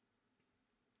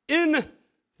 in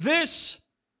this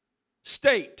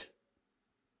state,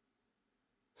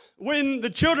 when the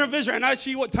children of Israel, and I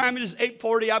see what time it is,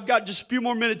 8:40, I've got just a few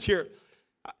more minutes here,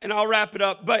 and I'll wrap it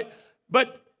up. But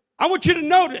I want you to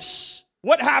notice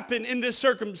what happened in this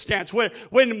circumstance.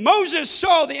 When Moses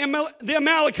saw the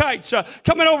Amalekites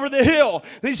coming over the hill,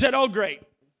 he said, oh, great.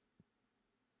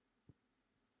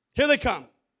 Here they come.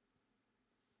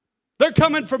 They're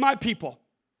coming for my people.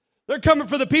 They're coming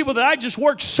for the people that I just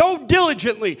worked so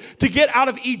diligently to get out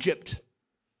of Egypt.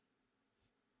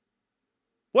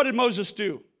 What did Moses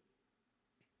do?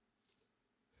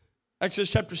 Exodus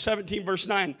chapter 17, verse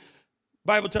 9. The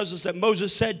Bible tells us that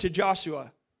Moses said to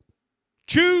Joshua,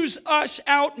 choose us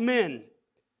out men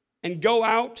and go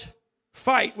out,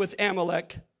 fight with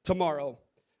Amalek tomorrow.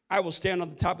 I will stand on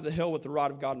the top of the hill with the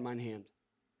rod of God in mine hand.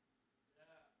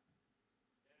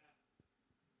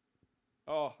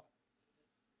 Oh,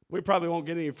 we probably won't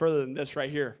get any further than this right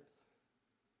here.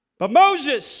 But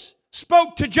Moses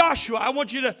spoke to Joshua. I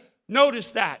want you to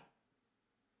notice that.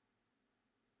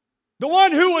 The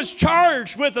one who was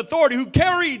charged with authority, who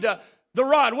carried the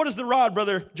rod. What is the rod,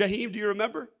 Brother Jaheem? Do you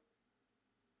remember?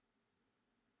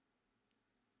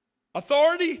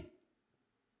 Authority?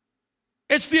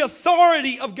 It's the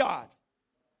authority of God.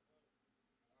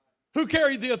 Who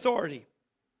carried the authority?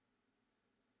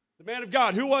 The man of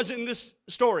God. Who was in this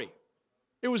story?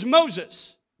 It was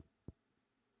Moses.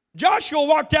 Joshua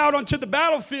walked out onto the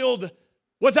battlefield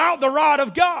without the rod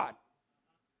of God.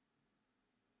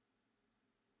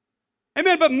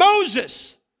 Amen. But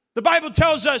Moses, the Bible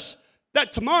tells us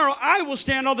that tomorrow I will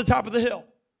stand on the top of the hill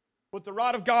with the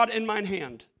rod of God in mine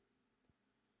hand.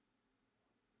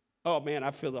 Oh man, I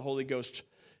feel the Holy Ghost.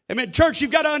 Amen. Church, you've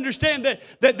got to understand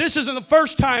that this isn't the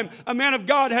first time a man of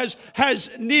God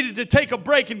has needed to take a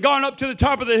break and gone up to the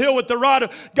top of the hill with the rod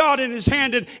of God in his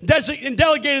hand and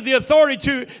delegated the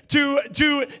authority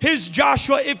to his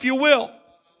Joshua, if you will.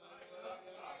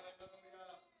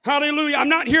 Hallelujah. I'm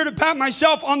not here to pat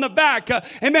myself on the back.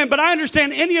 Amen. But I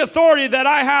understand any authority that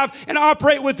I have and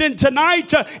operate within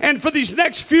tonight and for these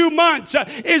next few months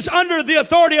is under the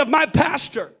authority of my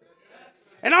pastor.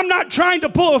 And I'm not trying to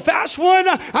pull a fast one.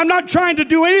 I'm not trying to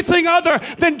do anything other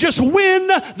than just win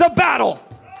the battle.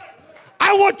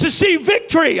 I want to see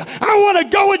victory. I want to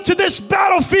go into this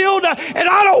battlefield and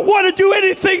I don't want to do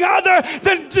anything other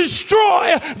than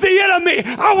destroy the enemy.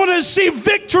 I want to see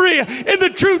victory in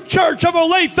the true church of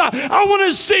Olathe. I want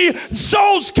to see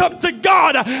souls come to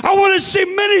God. I want to see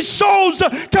many souls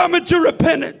come into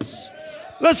repentance.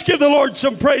 Let's give the Lord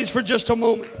some praise for just a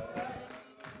moment.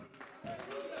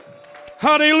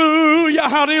 Hallelujah,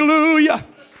 hallelujah.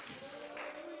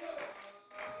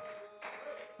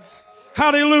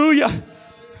 Hallelujah.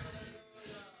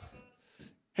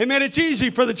 Amen. It's easy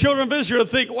for the children of Israel to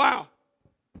think, wow,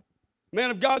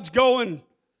 man of God's going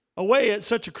away at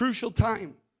such a crucial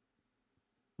time.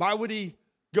 Why would he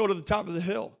go to the top of the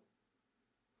hill?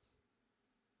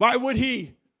 Why would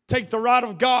he take the rod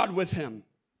of God with him?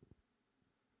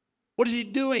 What is he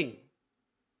doing?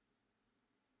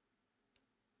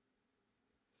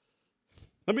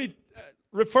 Let me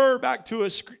refer back to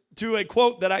a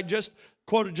quote that I just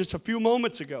quoted just a few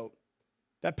moments ago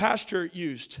that pastor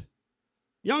used.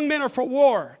 Young men are for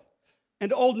war,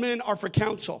 and old men are for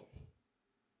counsel.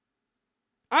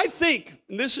 I think,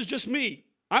 and this is just me,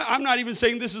 I'm not even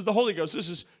saying this is the Holy Ghost, this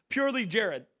is purely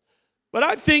Jared. But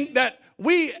I think that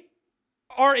we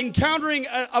are encountering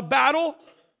a battle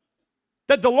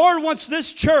that the Lord wants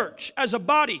this church as a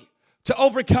body to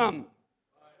overcome.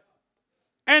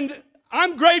 And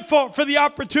I'm grateful for the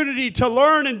opportunity to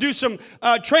learn and do some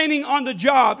training on the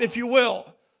job, if you will.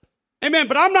 Amen.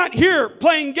 But I'm not here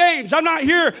playing games. I'm not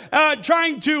here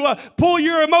trying to pull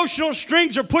your emotional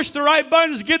strings or push the right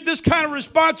buttons, get this kind of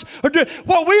response.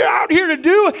 What we're out here to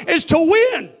do is to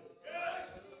win.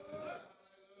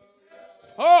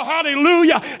 Oh,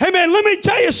 hallelujah. Amen. Let me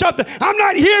tell you something. I'm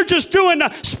not here just doing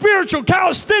spiritual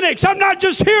calisthenics. I'm not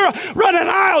just here running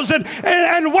aisles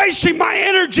and wasting my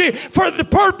energy for the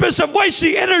purpose of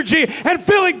wasting energy and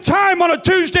filling time on a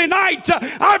Tuesday night.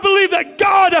 I believe that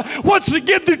God wants to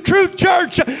give the Truth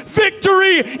Church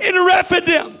victory in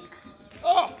Rephidim.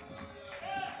 Oh.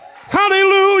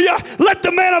 Hallelujah. Let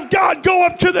the man of God go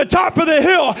up to the top of the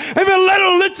hill. Amen. Let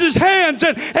him lift his hands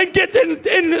and get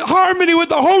in harmony with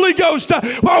the Holy Ghost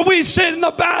while we sit in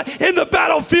the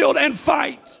battlefield and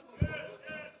fight.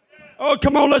 Oh,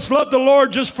 come on. Let's love the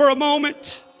Lord just for a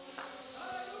moment.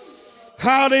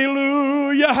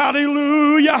 Hallelujah.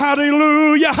 Hallelujah.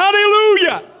 Hallelujah.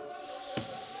 Hallelujah.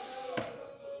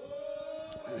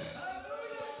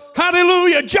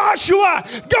 Hallelujah. Joshua,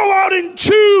 go out and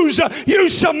choose you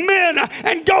some men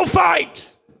and go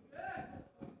fight.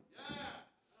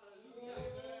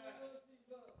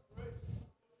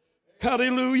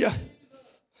 Hallelujah.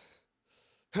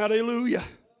 Hallelujah.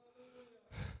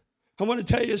 I want to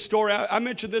tell you a story. I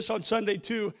mentioned this on Sunday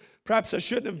too. Perhaps I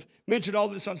shouldn't have mentioned all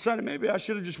this on Sunday. Maybe I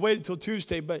should have just waited till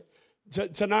Tuesday, but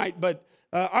tonight. But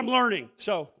I'm learning,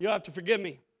 so you'll have to forgive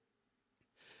me.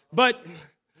 But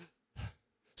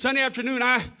Sunday afternoon,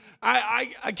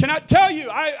 I cannot tell you,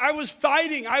 I was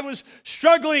fighting. I was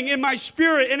struggling in my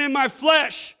spirit and in my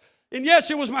flesh. And yes,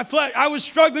 it was my flesh. I was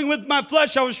struggling with my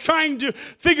flesh. I was trying to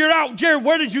figure out, Jared,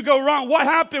 where did you go wrong? What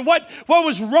happened? What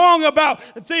was wrong about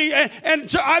the thing? And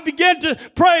so I began to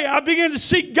pray. I began to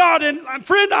seek God. And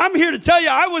friend, I'm here to tell you,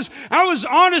 I was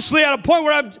honestly at a point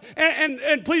where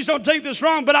and please don't take this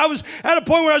wrong, but I was at a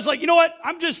point where I was like, you know what?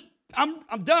 I'm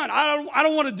done. I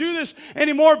don't want to do this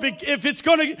anymore if it's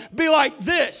going to be like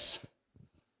this.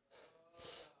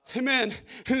 Amen.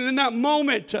 And in that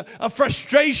moment of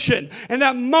frustration and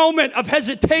that moment of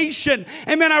hesitation,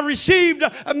 amen, I received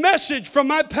a message from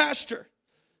my pastor.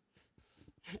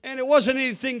 And it wasn't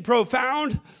anything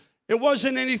profound. It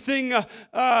wasn't anything,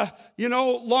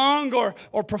 long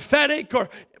or prophetic. Or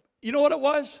you know what it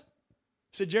was?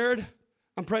 He said, Jared,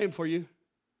 I'm praying for you.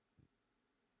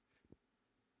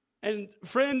 And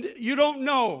friend, you don't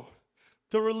know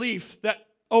the relief that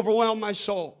overwhelmed my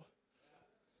soul.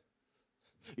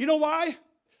 You know why?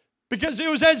 Because it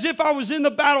was as if I was in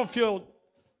the battlefield.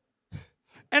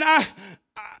 And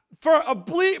for a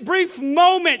brief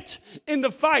moment in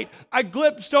the fight, I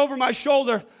glimpsed over my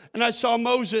shoulder and I saw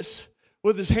Moses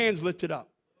with his hands lifted up.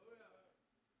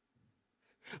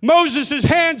 Moses'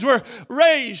 hands were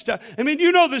raised. I mean,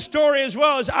 you know the story as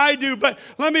well as I do, but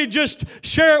let me just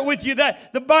share it with you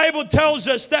that the Bible tells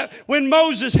us that when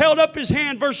Moses held up his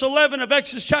hand, verse 11 of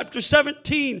Exodus chapter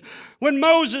 17, when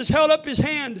Moses held up his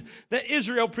hand, that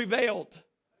Israel prevailed.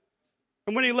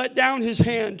 And when he let down his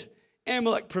hand,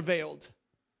 Amalek prevailed.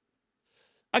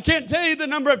 I can't tell you the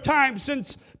number of times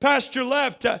since Pastor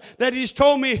left that he's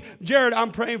told me, Jared,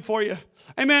 I'm praying for you.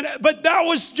 Amen. But that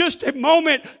was just a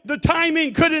moment. The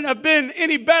timing couldn't have been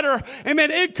any better.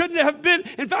 Amen. It couldn't have been.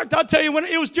 In fact, I'll tell you, when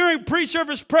it was during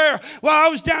pre-service prayer, while I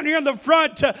was down here in the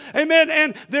front, amen,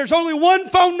 and there's only one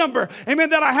phone number,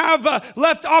 amen, that I have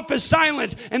left off as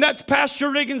silent, and that's Pastor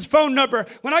Riggins' phone number.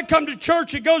 When I come to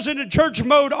church, it goes into church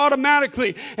mode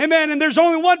automatically. Amen. And there's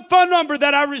only one phone number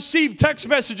that I receive text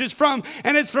messages from,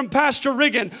 and it's from Pastor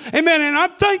Riggin. Amen. And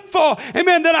I'm thankful,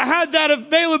 amen, that I had that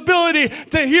availability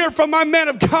to hear from my man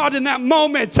of God in that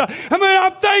moment.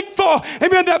 I'm thankful,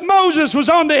 amen, that Moses was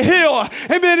on the hill,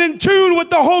 amen, in tune with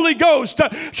the Holy Ghost.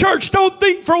 Church, don't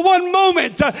think for one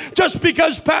moment just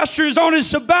because Pastor is on his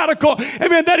sabbatical,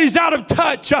 amen, that he's out of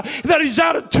touch, that he's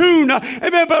out of tune,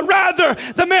 amen, but rather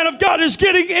the man of God is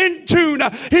getting in tune.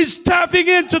 He's tapping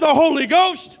into the Holy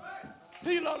Ghost.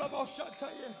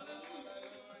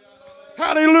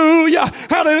 Hallelujah.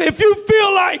 Hallelujah. If you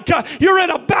feel like you're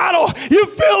in a battle, you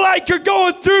feel like you're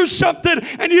going through something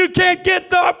and you can't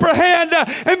get the upper hand,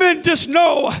 amen, just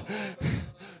know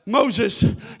Moses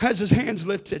has his hands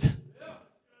lifted.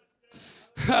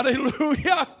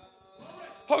 Hallelujah.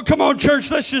 Oh, come on,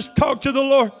 church. Let's just talk to the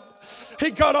Lord.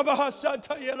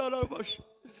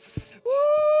 Woo.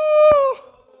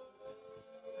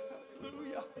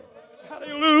 Hallelujah.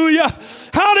 Hallelujah.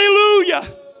 Hallelujah.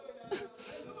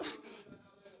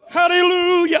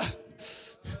 Hallelujah.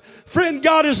 Friend,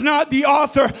 God is not the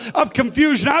author of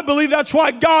confusion. I believe that's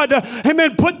why God,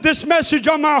 amen, put this message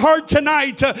on my heart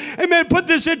tonight. Amen, put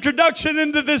this introduction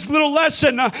into this little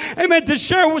lesson. Amen, to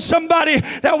share with somebody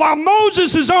that while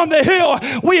Moses is on the hill,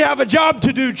 we have a job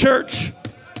to do, church.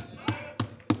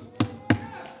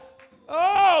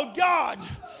 Oh, God.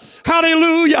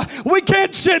 Hallelujah. We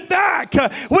can't sit back.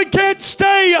 We can't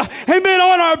stay, amen,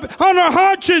 on our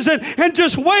haunches and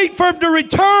just wait for him to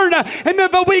return. Amen.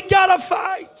 But we got to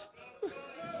fight.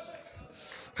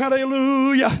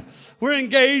 Hallelujah. We're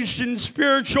engaged in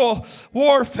spiritual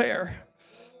warfare.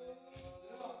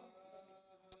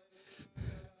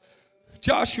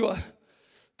 Joshua,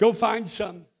 go find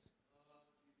some.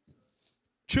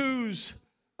 Choose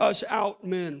us out,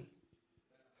 men,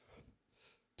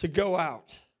 to go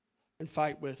out and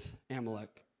fight with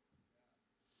Amalek.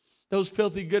 Those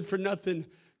filthy good-for-nothing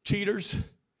cheaters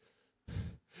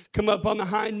come up on the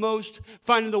hindmost,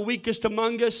 finding the weakest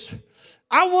among us.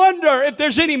 I wonder if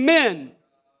there's any men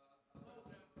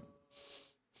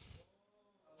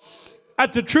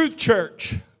at the Truth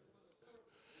Church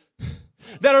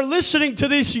that are listening to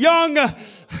this young,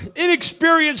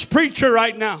 inexperienced preacher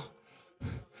right now,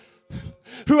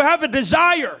 who have a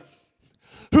desire,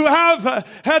 who have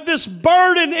had this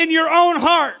burden in your own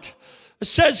heart. It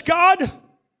says, God,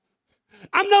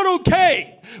 I'm not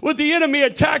okay with the enemy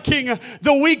attacking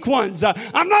the weak ones.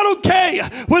 I'm not okay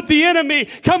with the enemy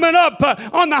coming up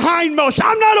on the hindmost.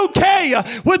 I'm not okay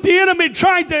with the enemy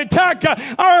trying to attack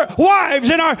our wives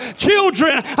and our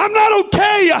children. I'm not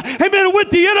okay, amen,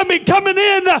 with the enemy coming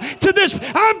in to this.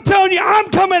 I'm telling you, I'm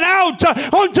coming out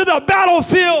onto the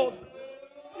battlefield.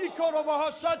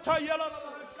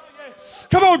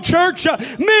 Come on, church.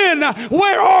 Men,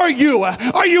 where are you?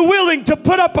 Are you willing to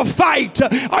put up a fight?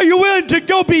 Are you willing to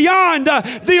go beyond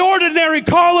the ordinary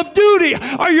call of duty?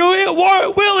 Are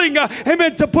you willing,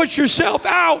 amen, to push yourself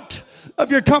out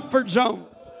of your comfort zone?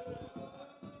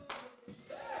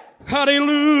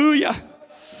 Hallelujah.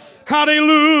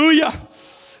 Hallelujah.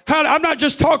 I'm not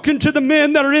just talking to the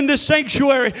men that are in this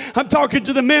sanctuary. I'm talking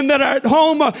to the men that are at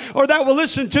home or that will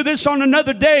listen to this on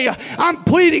another day. I'm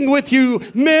pleading with you,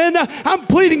 men. I'm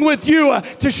pleading with you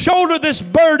to shoulder this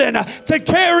burden, to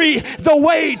carry the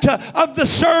weight of the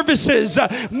services.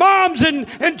 Moms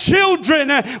and children,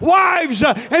 wives,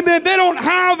 amen, they don't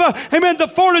have, amen, the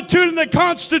fortitude and the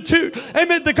constitution,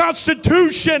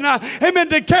 amen,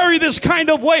 to carry this kind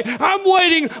of weight. I'm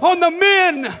waiting on the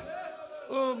men.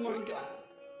 Oh, my God.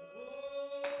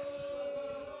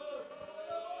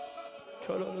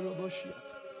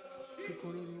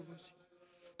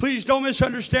 Please don't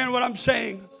misunderstand what I'm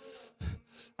saying.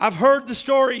 I've heard the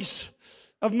stories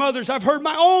of mothers. I've heard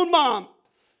my own mom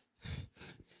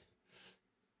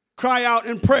cry out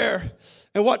in prayer,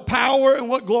 and what power and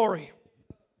what glory.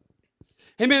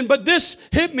 Amen. But this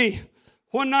hit me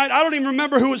one night. I don't even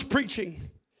remember who was preaching.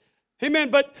 Amen.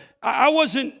 But I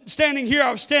wasn't standing here.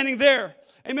 I was standing there.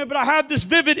 Amen. But I have this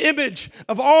vivid image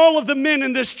of all of the men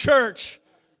in this church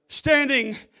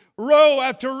standing row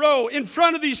after row in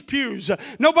front of these pews.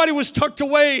 Nobody was tucked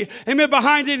away, amen,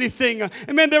 behind anything.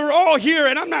 Amen, they were all here.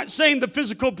 And I'm not saying the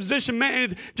physical position,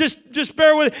 man, just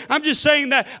bear with it. I'm just saying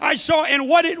that I saw, and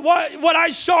what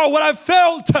I saw, what I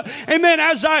felt, amen,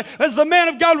 as the man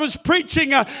of God was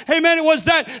preaching, amen, it was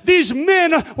that these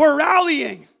men were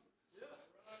rallying.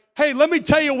 Hey, let me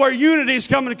tell you where unity is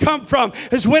coming to come from,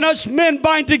 is when us men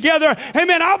bind together.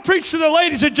 Amen. I'll preach to the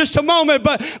ladies in just a moment,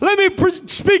 but let me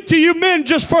speak to you men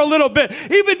just for a little bit.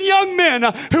 Even young men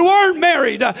who aren't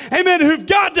married, amen, who've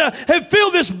got to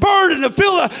feel this burden, to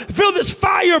feel this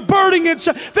fire burning.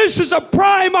 This is a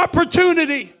prime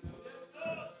opportunity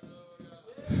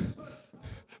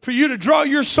for you to draw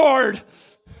your sword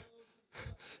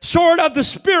of the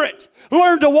Spirit.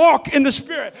 Learn to walk in the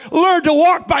Spirit. Learn to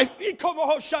walk by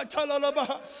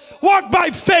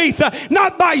faith,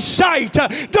 not by sight.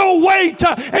 Don't wait,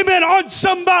 amen, on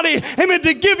somebody, amen,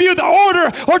 to give you the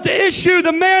order or to issue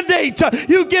the mandate.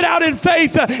 You get out in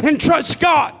faith and trust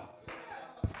God.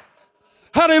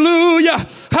 Hallelujah,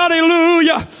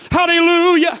 hallelujah,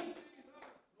 hallelujah.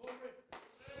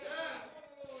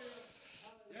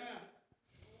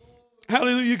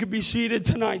 Hallelujah. You can be seated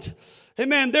tonight.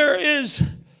 Amen. There is...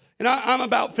 And I'm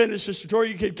about finished, Sister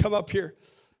Tori. You can come up here.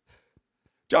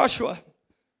 Joshua,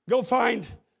 go find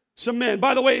some men.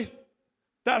 By the way,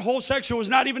 that whole section was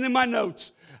not even in my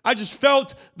notes. I just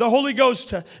felt the Holy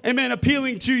Ghost, amen,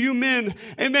 appealing to you men,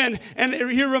 amen. And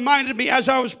he reminded me as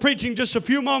I was preaching just a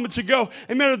few moments ago,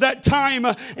 amen, of that time,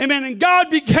 amen. And God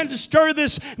began to stir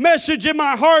this message in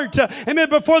my heart, amen,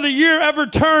 before the year ever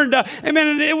turned, amen.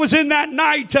 And it was in that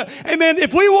night, amen.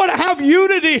 If we want to have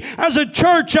unity as a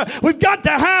church, we've got to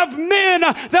have men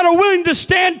that are willing to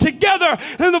stand together.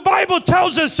 And the Bible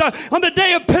tells us on the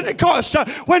day of Pentecost,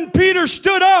 when Peter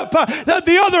stood up, that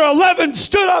the other 11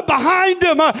 stood up behind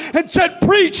him and said,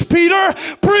 preach, Peter,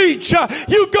 preach.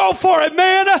 You go for it,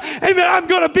 man. Amen. I'm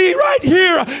going to be right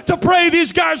here to pray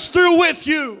these guys through with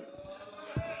you.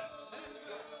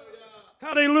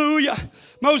 Hallelujah.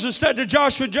 Moses said to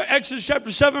Joshua, Exodus chapter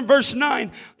 7, verse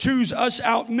 9, choose us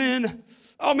out men.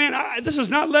 Oh, man, this is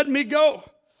not letting me go.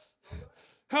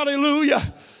 Hallelujah.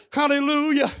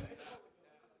 Hallelujah.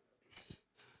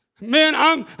 Man,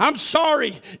 I'm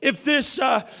sorry if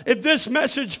this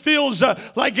message feels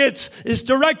like it's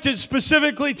directed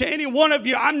specifically to any one of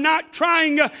you. I'm not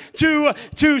trying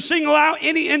to single out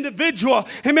any individual,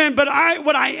 amen. But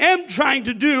what I am trying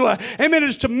to do, amen,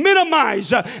 is to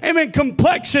minimize, amen,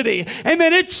 complexity,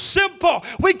 amen. It's simple.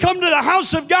 We come to the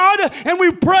house of God and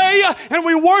we pray and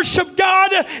we worship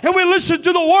God and we listen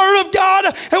to the Word of God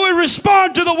and we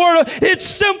respond to the Word. It's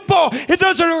simple. It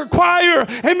doesn't require,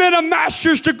 amen, a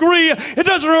master's degree. It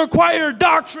doesn't require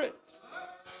doctrine.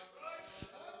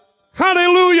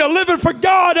 Hallelujah. Living for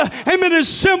God, amen, is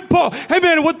simple.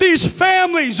 Amen. What these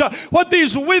families, what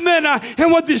these women, and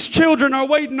what these children are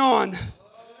waiting on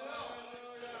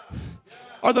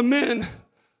are the men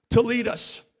to lead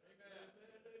us.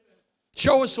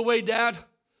 Show us the way, Dad.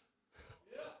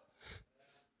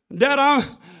 Dad,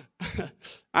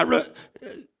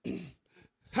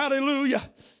 hallelujah.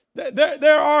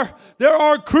 There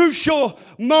are crucial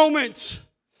moments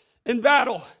in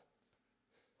battle.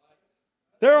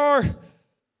 There are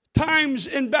times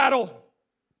in battle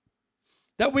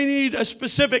that we need a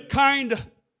specific kind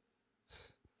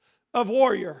of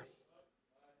warrior.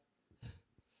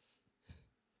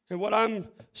 And what I'm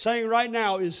saying right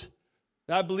now is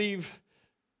I believe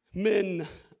men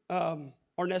are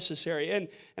necessary. And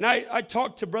I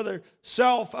talked to Brother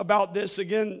Self about this.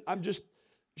 Again, I'm just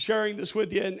sharing this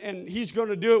with you, and he's going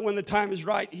to do it when the time is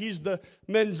right. He's the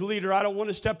men's leader. I don't want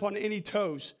to step on any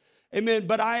toes. Amen.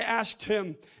 But I asked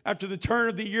him after the turn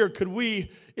of the year, could we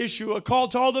issue a call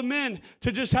to all the men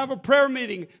to just have a prayer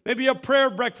meeting, maybe a prayer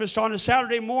breakfast on a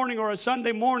Saturday morning or a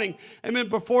Sunday morning, amen,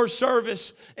 before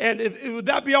service. And would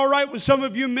that be all right with some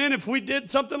of you men if we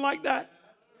did something like that?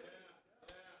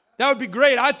 That would be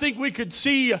great. I think we could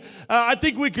see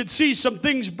some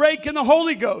things break in the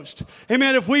Holy Ghost.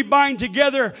 Amen. If we bind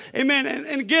together. Amen.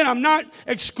 And again, I'm not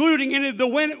excluding any of the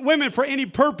women for any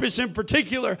purpose in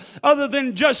particular, other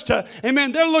than just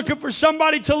amen, they're looking for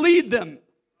somebody to lead them.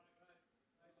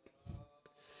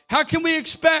 How can we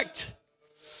expect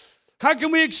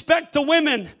the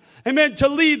women, amen, to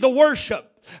lead the worship?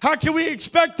 How can we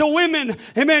expect the women,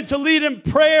 amen, to lead in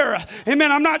prayer?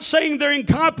 Amen. I'm not saying they're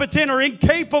incompetent or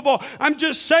incapable. I'm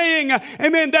just saying,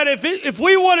 amen, that if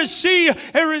we want to see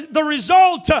the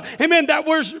result, amen, that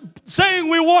we're saying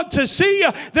we want to see,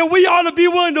 then we ought to be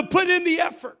willing to put in the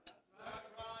effort.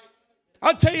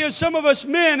 I'll tell you, some of us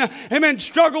men, amen,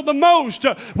 struggle the most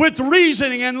with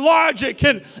reasoning and logic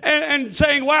and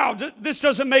saying, wow, this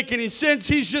doesn't make any sense.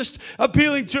 He's just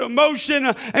appealing to emotion.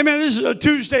 Amen, this is a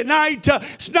Tuesday night.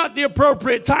 It's not the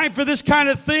appropriate time for this kind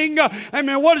of thing.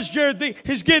 Amen, what does Jared think?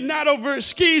 He's getting out over his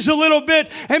skis a little bit.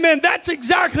 Amen, that's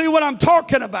exactly what I'm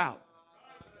talking about.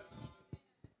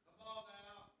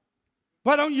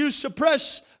 Why don't you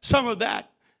suppress some of that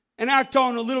and act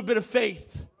on a little bit of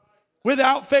faith?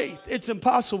 Without faith, it's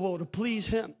impossible to please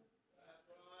him.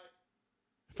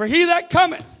 For he that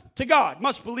cometh to God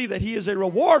must believe that he is a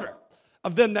rewarder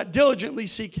of them that diligently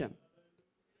seek him.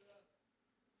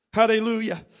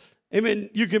 Hallelujah. Amen.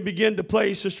 You can begin to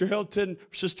play, Sister Hilton,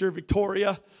 Sister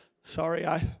Victoria. Sorry,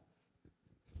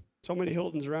 so many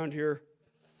Hiltons around here.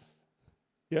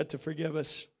 You have to forgive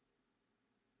us.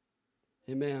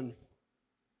 Amen.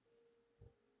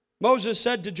 Moses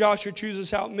said to Joshua, choose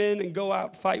us out men and go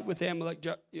out, fight with Amalek.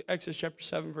 Exodus chapter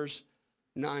 7, verse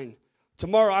 9.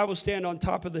 Tomorrow I will stand on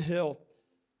top of the hill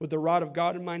with the rod of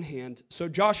God in mine hand. So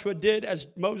Joshua did as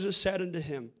Moses said to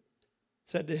him,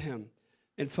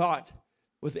 and fought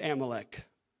with Amalek.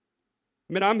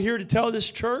 I mean, I'm here to tell this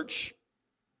church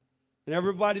and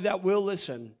everybody that will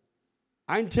listen,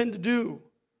 I intend to do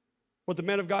what the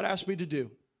man of God asked me to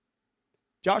do.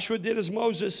 Joshua did as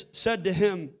Moses said to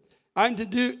him. I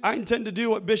intend to do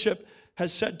what Bishop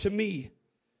has said to me,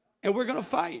 and we're going to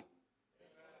fight.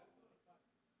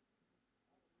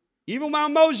 Even while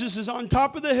Moses is on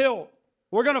top of the hill,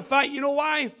 We're going to fight. You know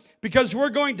why? Because we're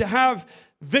going to have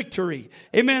victory.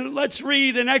 Amen. Let's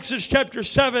read in Exodus chapter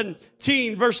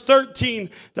 17, verse 13.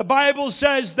 The Bible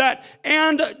says that,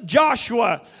 and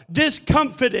Joshua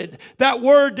discomfited. That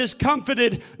word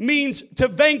discomfited means to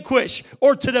vanquish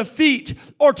or to defeat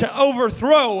or to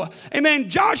overthrow. Amen.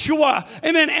 Joshua,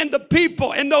 amen, and the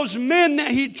people and those men that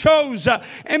he chose,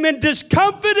 amen,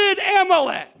 discomfited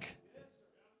Amalek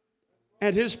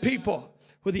and his people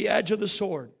with the edge of the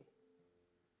sword.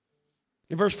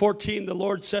 In verse 14, the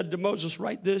Lord said to Moses,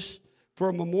 write this for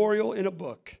a memorial in a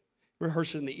book,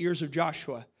 rehearse it in the ears of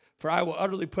Joshua, for I will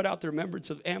utterly put out the remembrance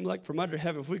of Amalek from under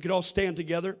heaven. If we could all stand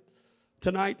together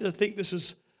tonight, I think this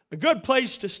is a good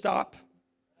place to stop.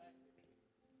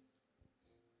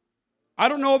 I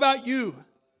don't know about you,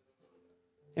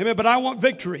 amen, but I want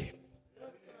victory.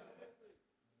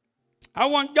 I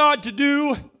want God to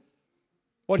do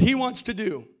what he wants to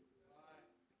do.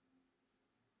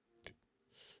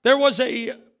 There was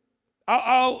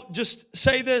I'll just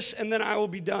say this and then I will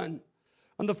be done.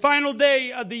 On the final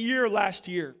day of the year last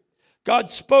year, God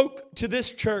spoke to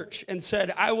this church and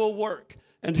said, I will work,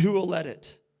 and who will let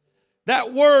it?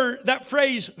 That word, that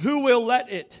phrase, who will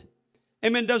let it,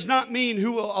 amen, does not mean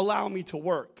who will allow me to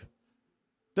work.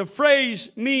 The phrase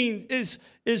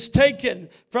is taken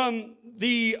from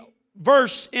the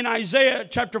verse in Isaiah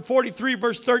chapter 43,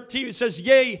 verse 13. It says,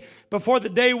 yea, before the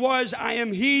day was, I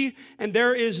am he, and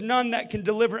there is none that can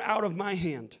deliver out of my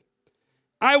hand.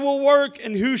 I will work,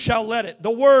 and who shall let it?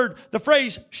 The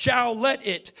phrase, shall let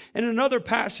it, in another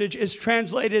passage is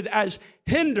translated as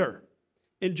hinder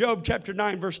in Job chapter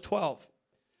 9, verse 12.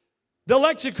 The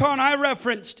lexicon I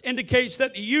referenced indicates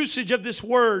that the usage of this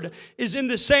word is in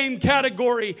the same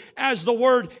category as the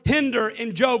word hinder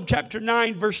in Job chapter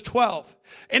 9, verse 12.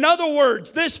 In other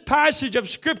words, this passage of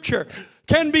Scripture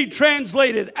can be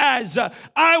translated as,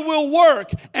 I will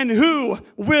work, and who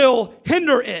will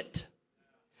hinder it?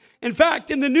 In fact,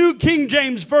 in the New King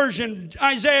James Version,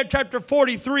 Isaiah chapter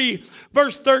 43,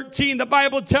 verse 13, the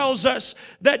Bible tells us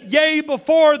that, yea,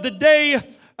 before the day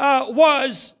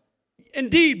was,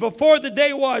 indeed, before the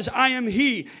day was, I am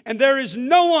he, and there is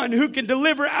no one who can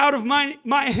deliver out of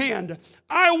my hand.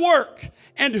 I work,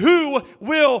 and who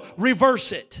will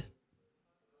reverse it?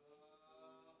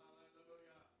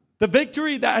 The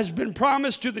victory that has been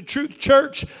promised to the Truth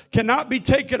Church cannot be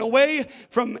taken away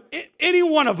from any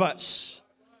one of us.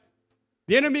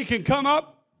 The enemy can come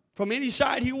up from any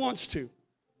side he wants to.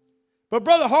 But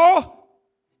Brother Hall,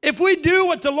 if we do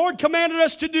what the Lord commanded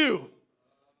us to do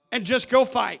and just go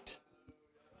fight,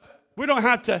 we don't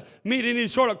have to meet any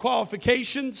sort of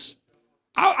qualifications.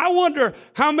 I wonder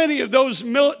how many of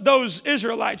those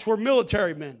Israelites were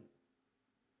military men.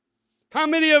 How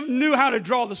many of them knew how to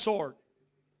draw the sword?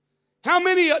 How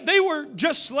many, they were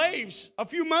just slaves a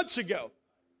few months ago.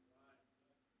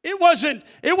 It wasn't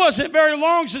very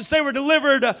long since they were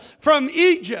delivered from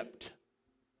Egypt.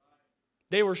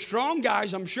 They were strong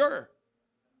guys, I'm sure.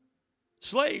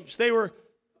 Slaves. They were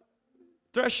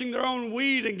threshing their own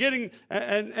wheat and getting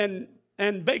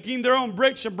and baking their own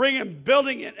bricks and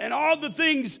building it and all the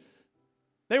things.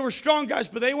 They were strong guys,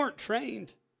 but they weren't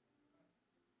trained.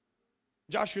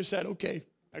 Joshua said, okay,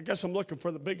 I guess I'm looking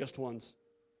for the biggest ones.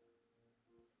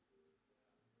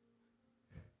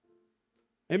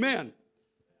 Amen.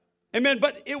 Amen.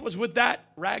 But it was with that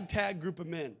ragtag group of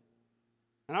men.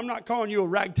 And I'm not calling you a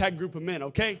ragtag group of men,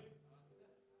 okay?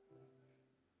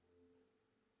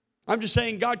 I'm just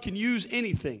saying God can use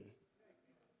anything.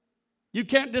 You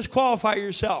can't disqualify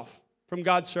yourself from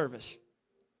God's service.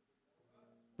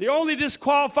 The only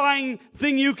disqualifying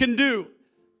thing you can do,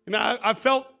 I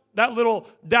felt that little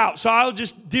doubt, so I'll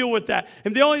just deal with that.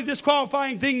 And the only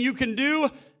disqualifying thing you can do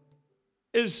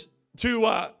is to,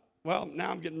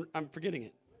 now I'm forgetting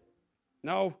it.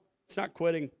 No, it's not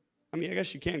quitting. I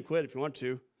guess you can quit if you want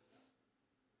to.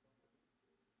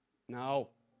 No.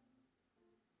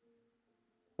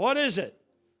 What is it?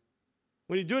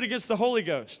 When you do it against the Holy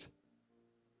Ghost.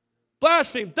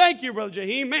 Blaspheme. Thank you, Brother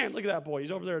Jaheem. Man, look at that boy.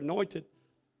 He's over there anointed.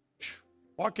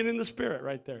 Walking in the Spirit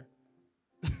right there.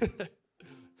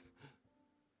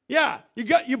 Yeah,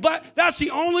 that's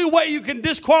the only way you can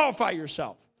disqualify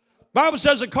yourself. The Bible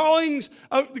says the callings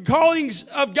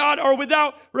of God are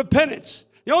without repentance.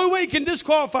 The only way you can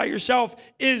disqualify yourself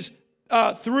is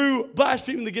through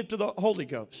blaspheming the gift of the Holy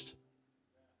Ghost.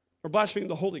 Or blaspheming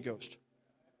the Holy Ghost.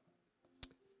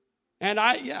 And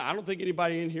I don't think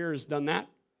anybody in here has done that.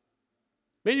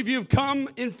 Many of you have come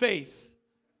in faith.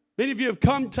 Many of you have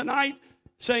come tonight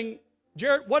saying,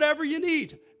 Jared, whatever you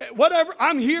need. Whatever,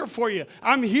 I'm here for you.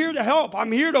 I'm here to help.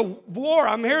 I'm here to war.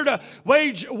 I'm here to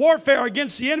wage warfare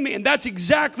against the enemy. And that's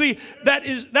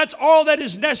that's all that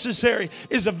is necessary,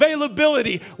 is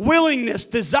availability, willingness,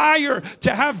 desire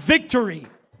to have victory.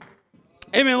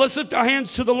 Amen. Let's lift our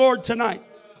hands to the Lord tonight.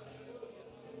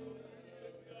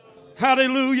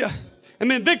 Hallelujah.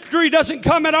 Amen. Victory doesn't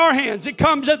come at our hands. It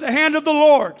comes at the hand of the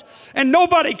Lord. And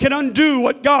nobody can undo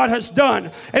what God has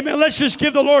done. Amen. Let's just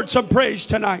give the Lord some praise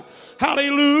tonight.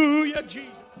 Hallelujah,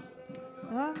 Jesus.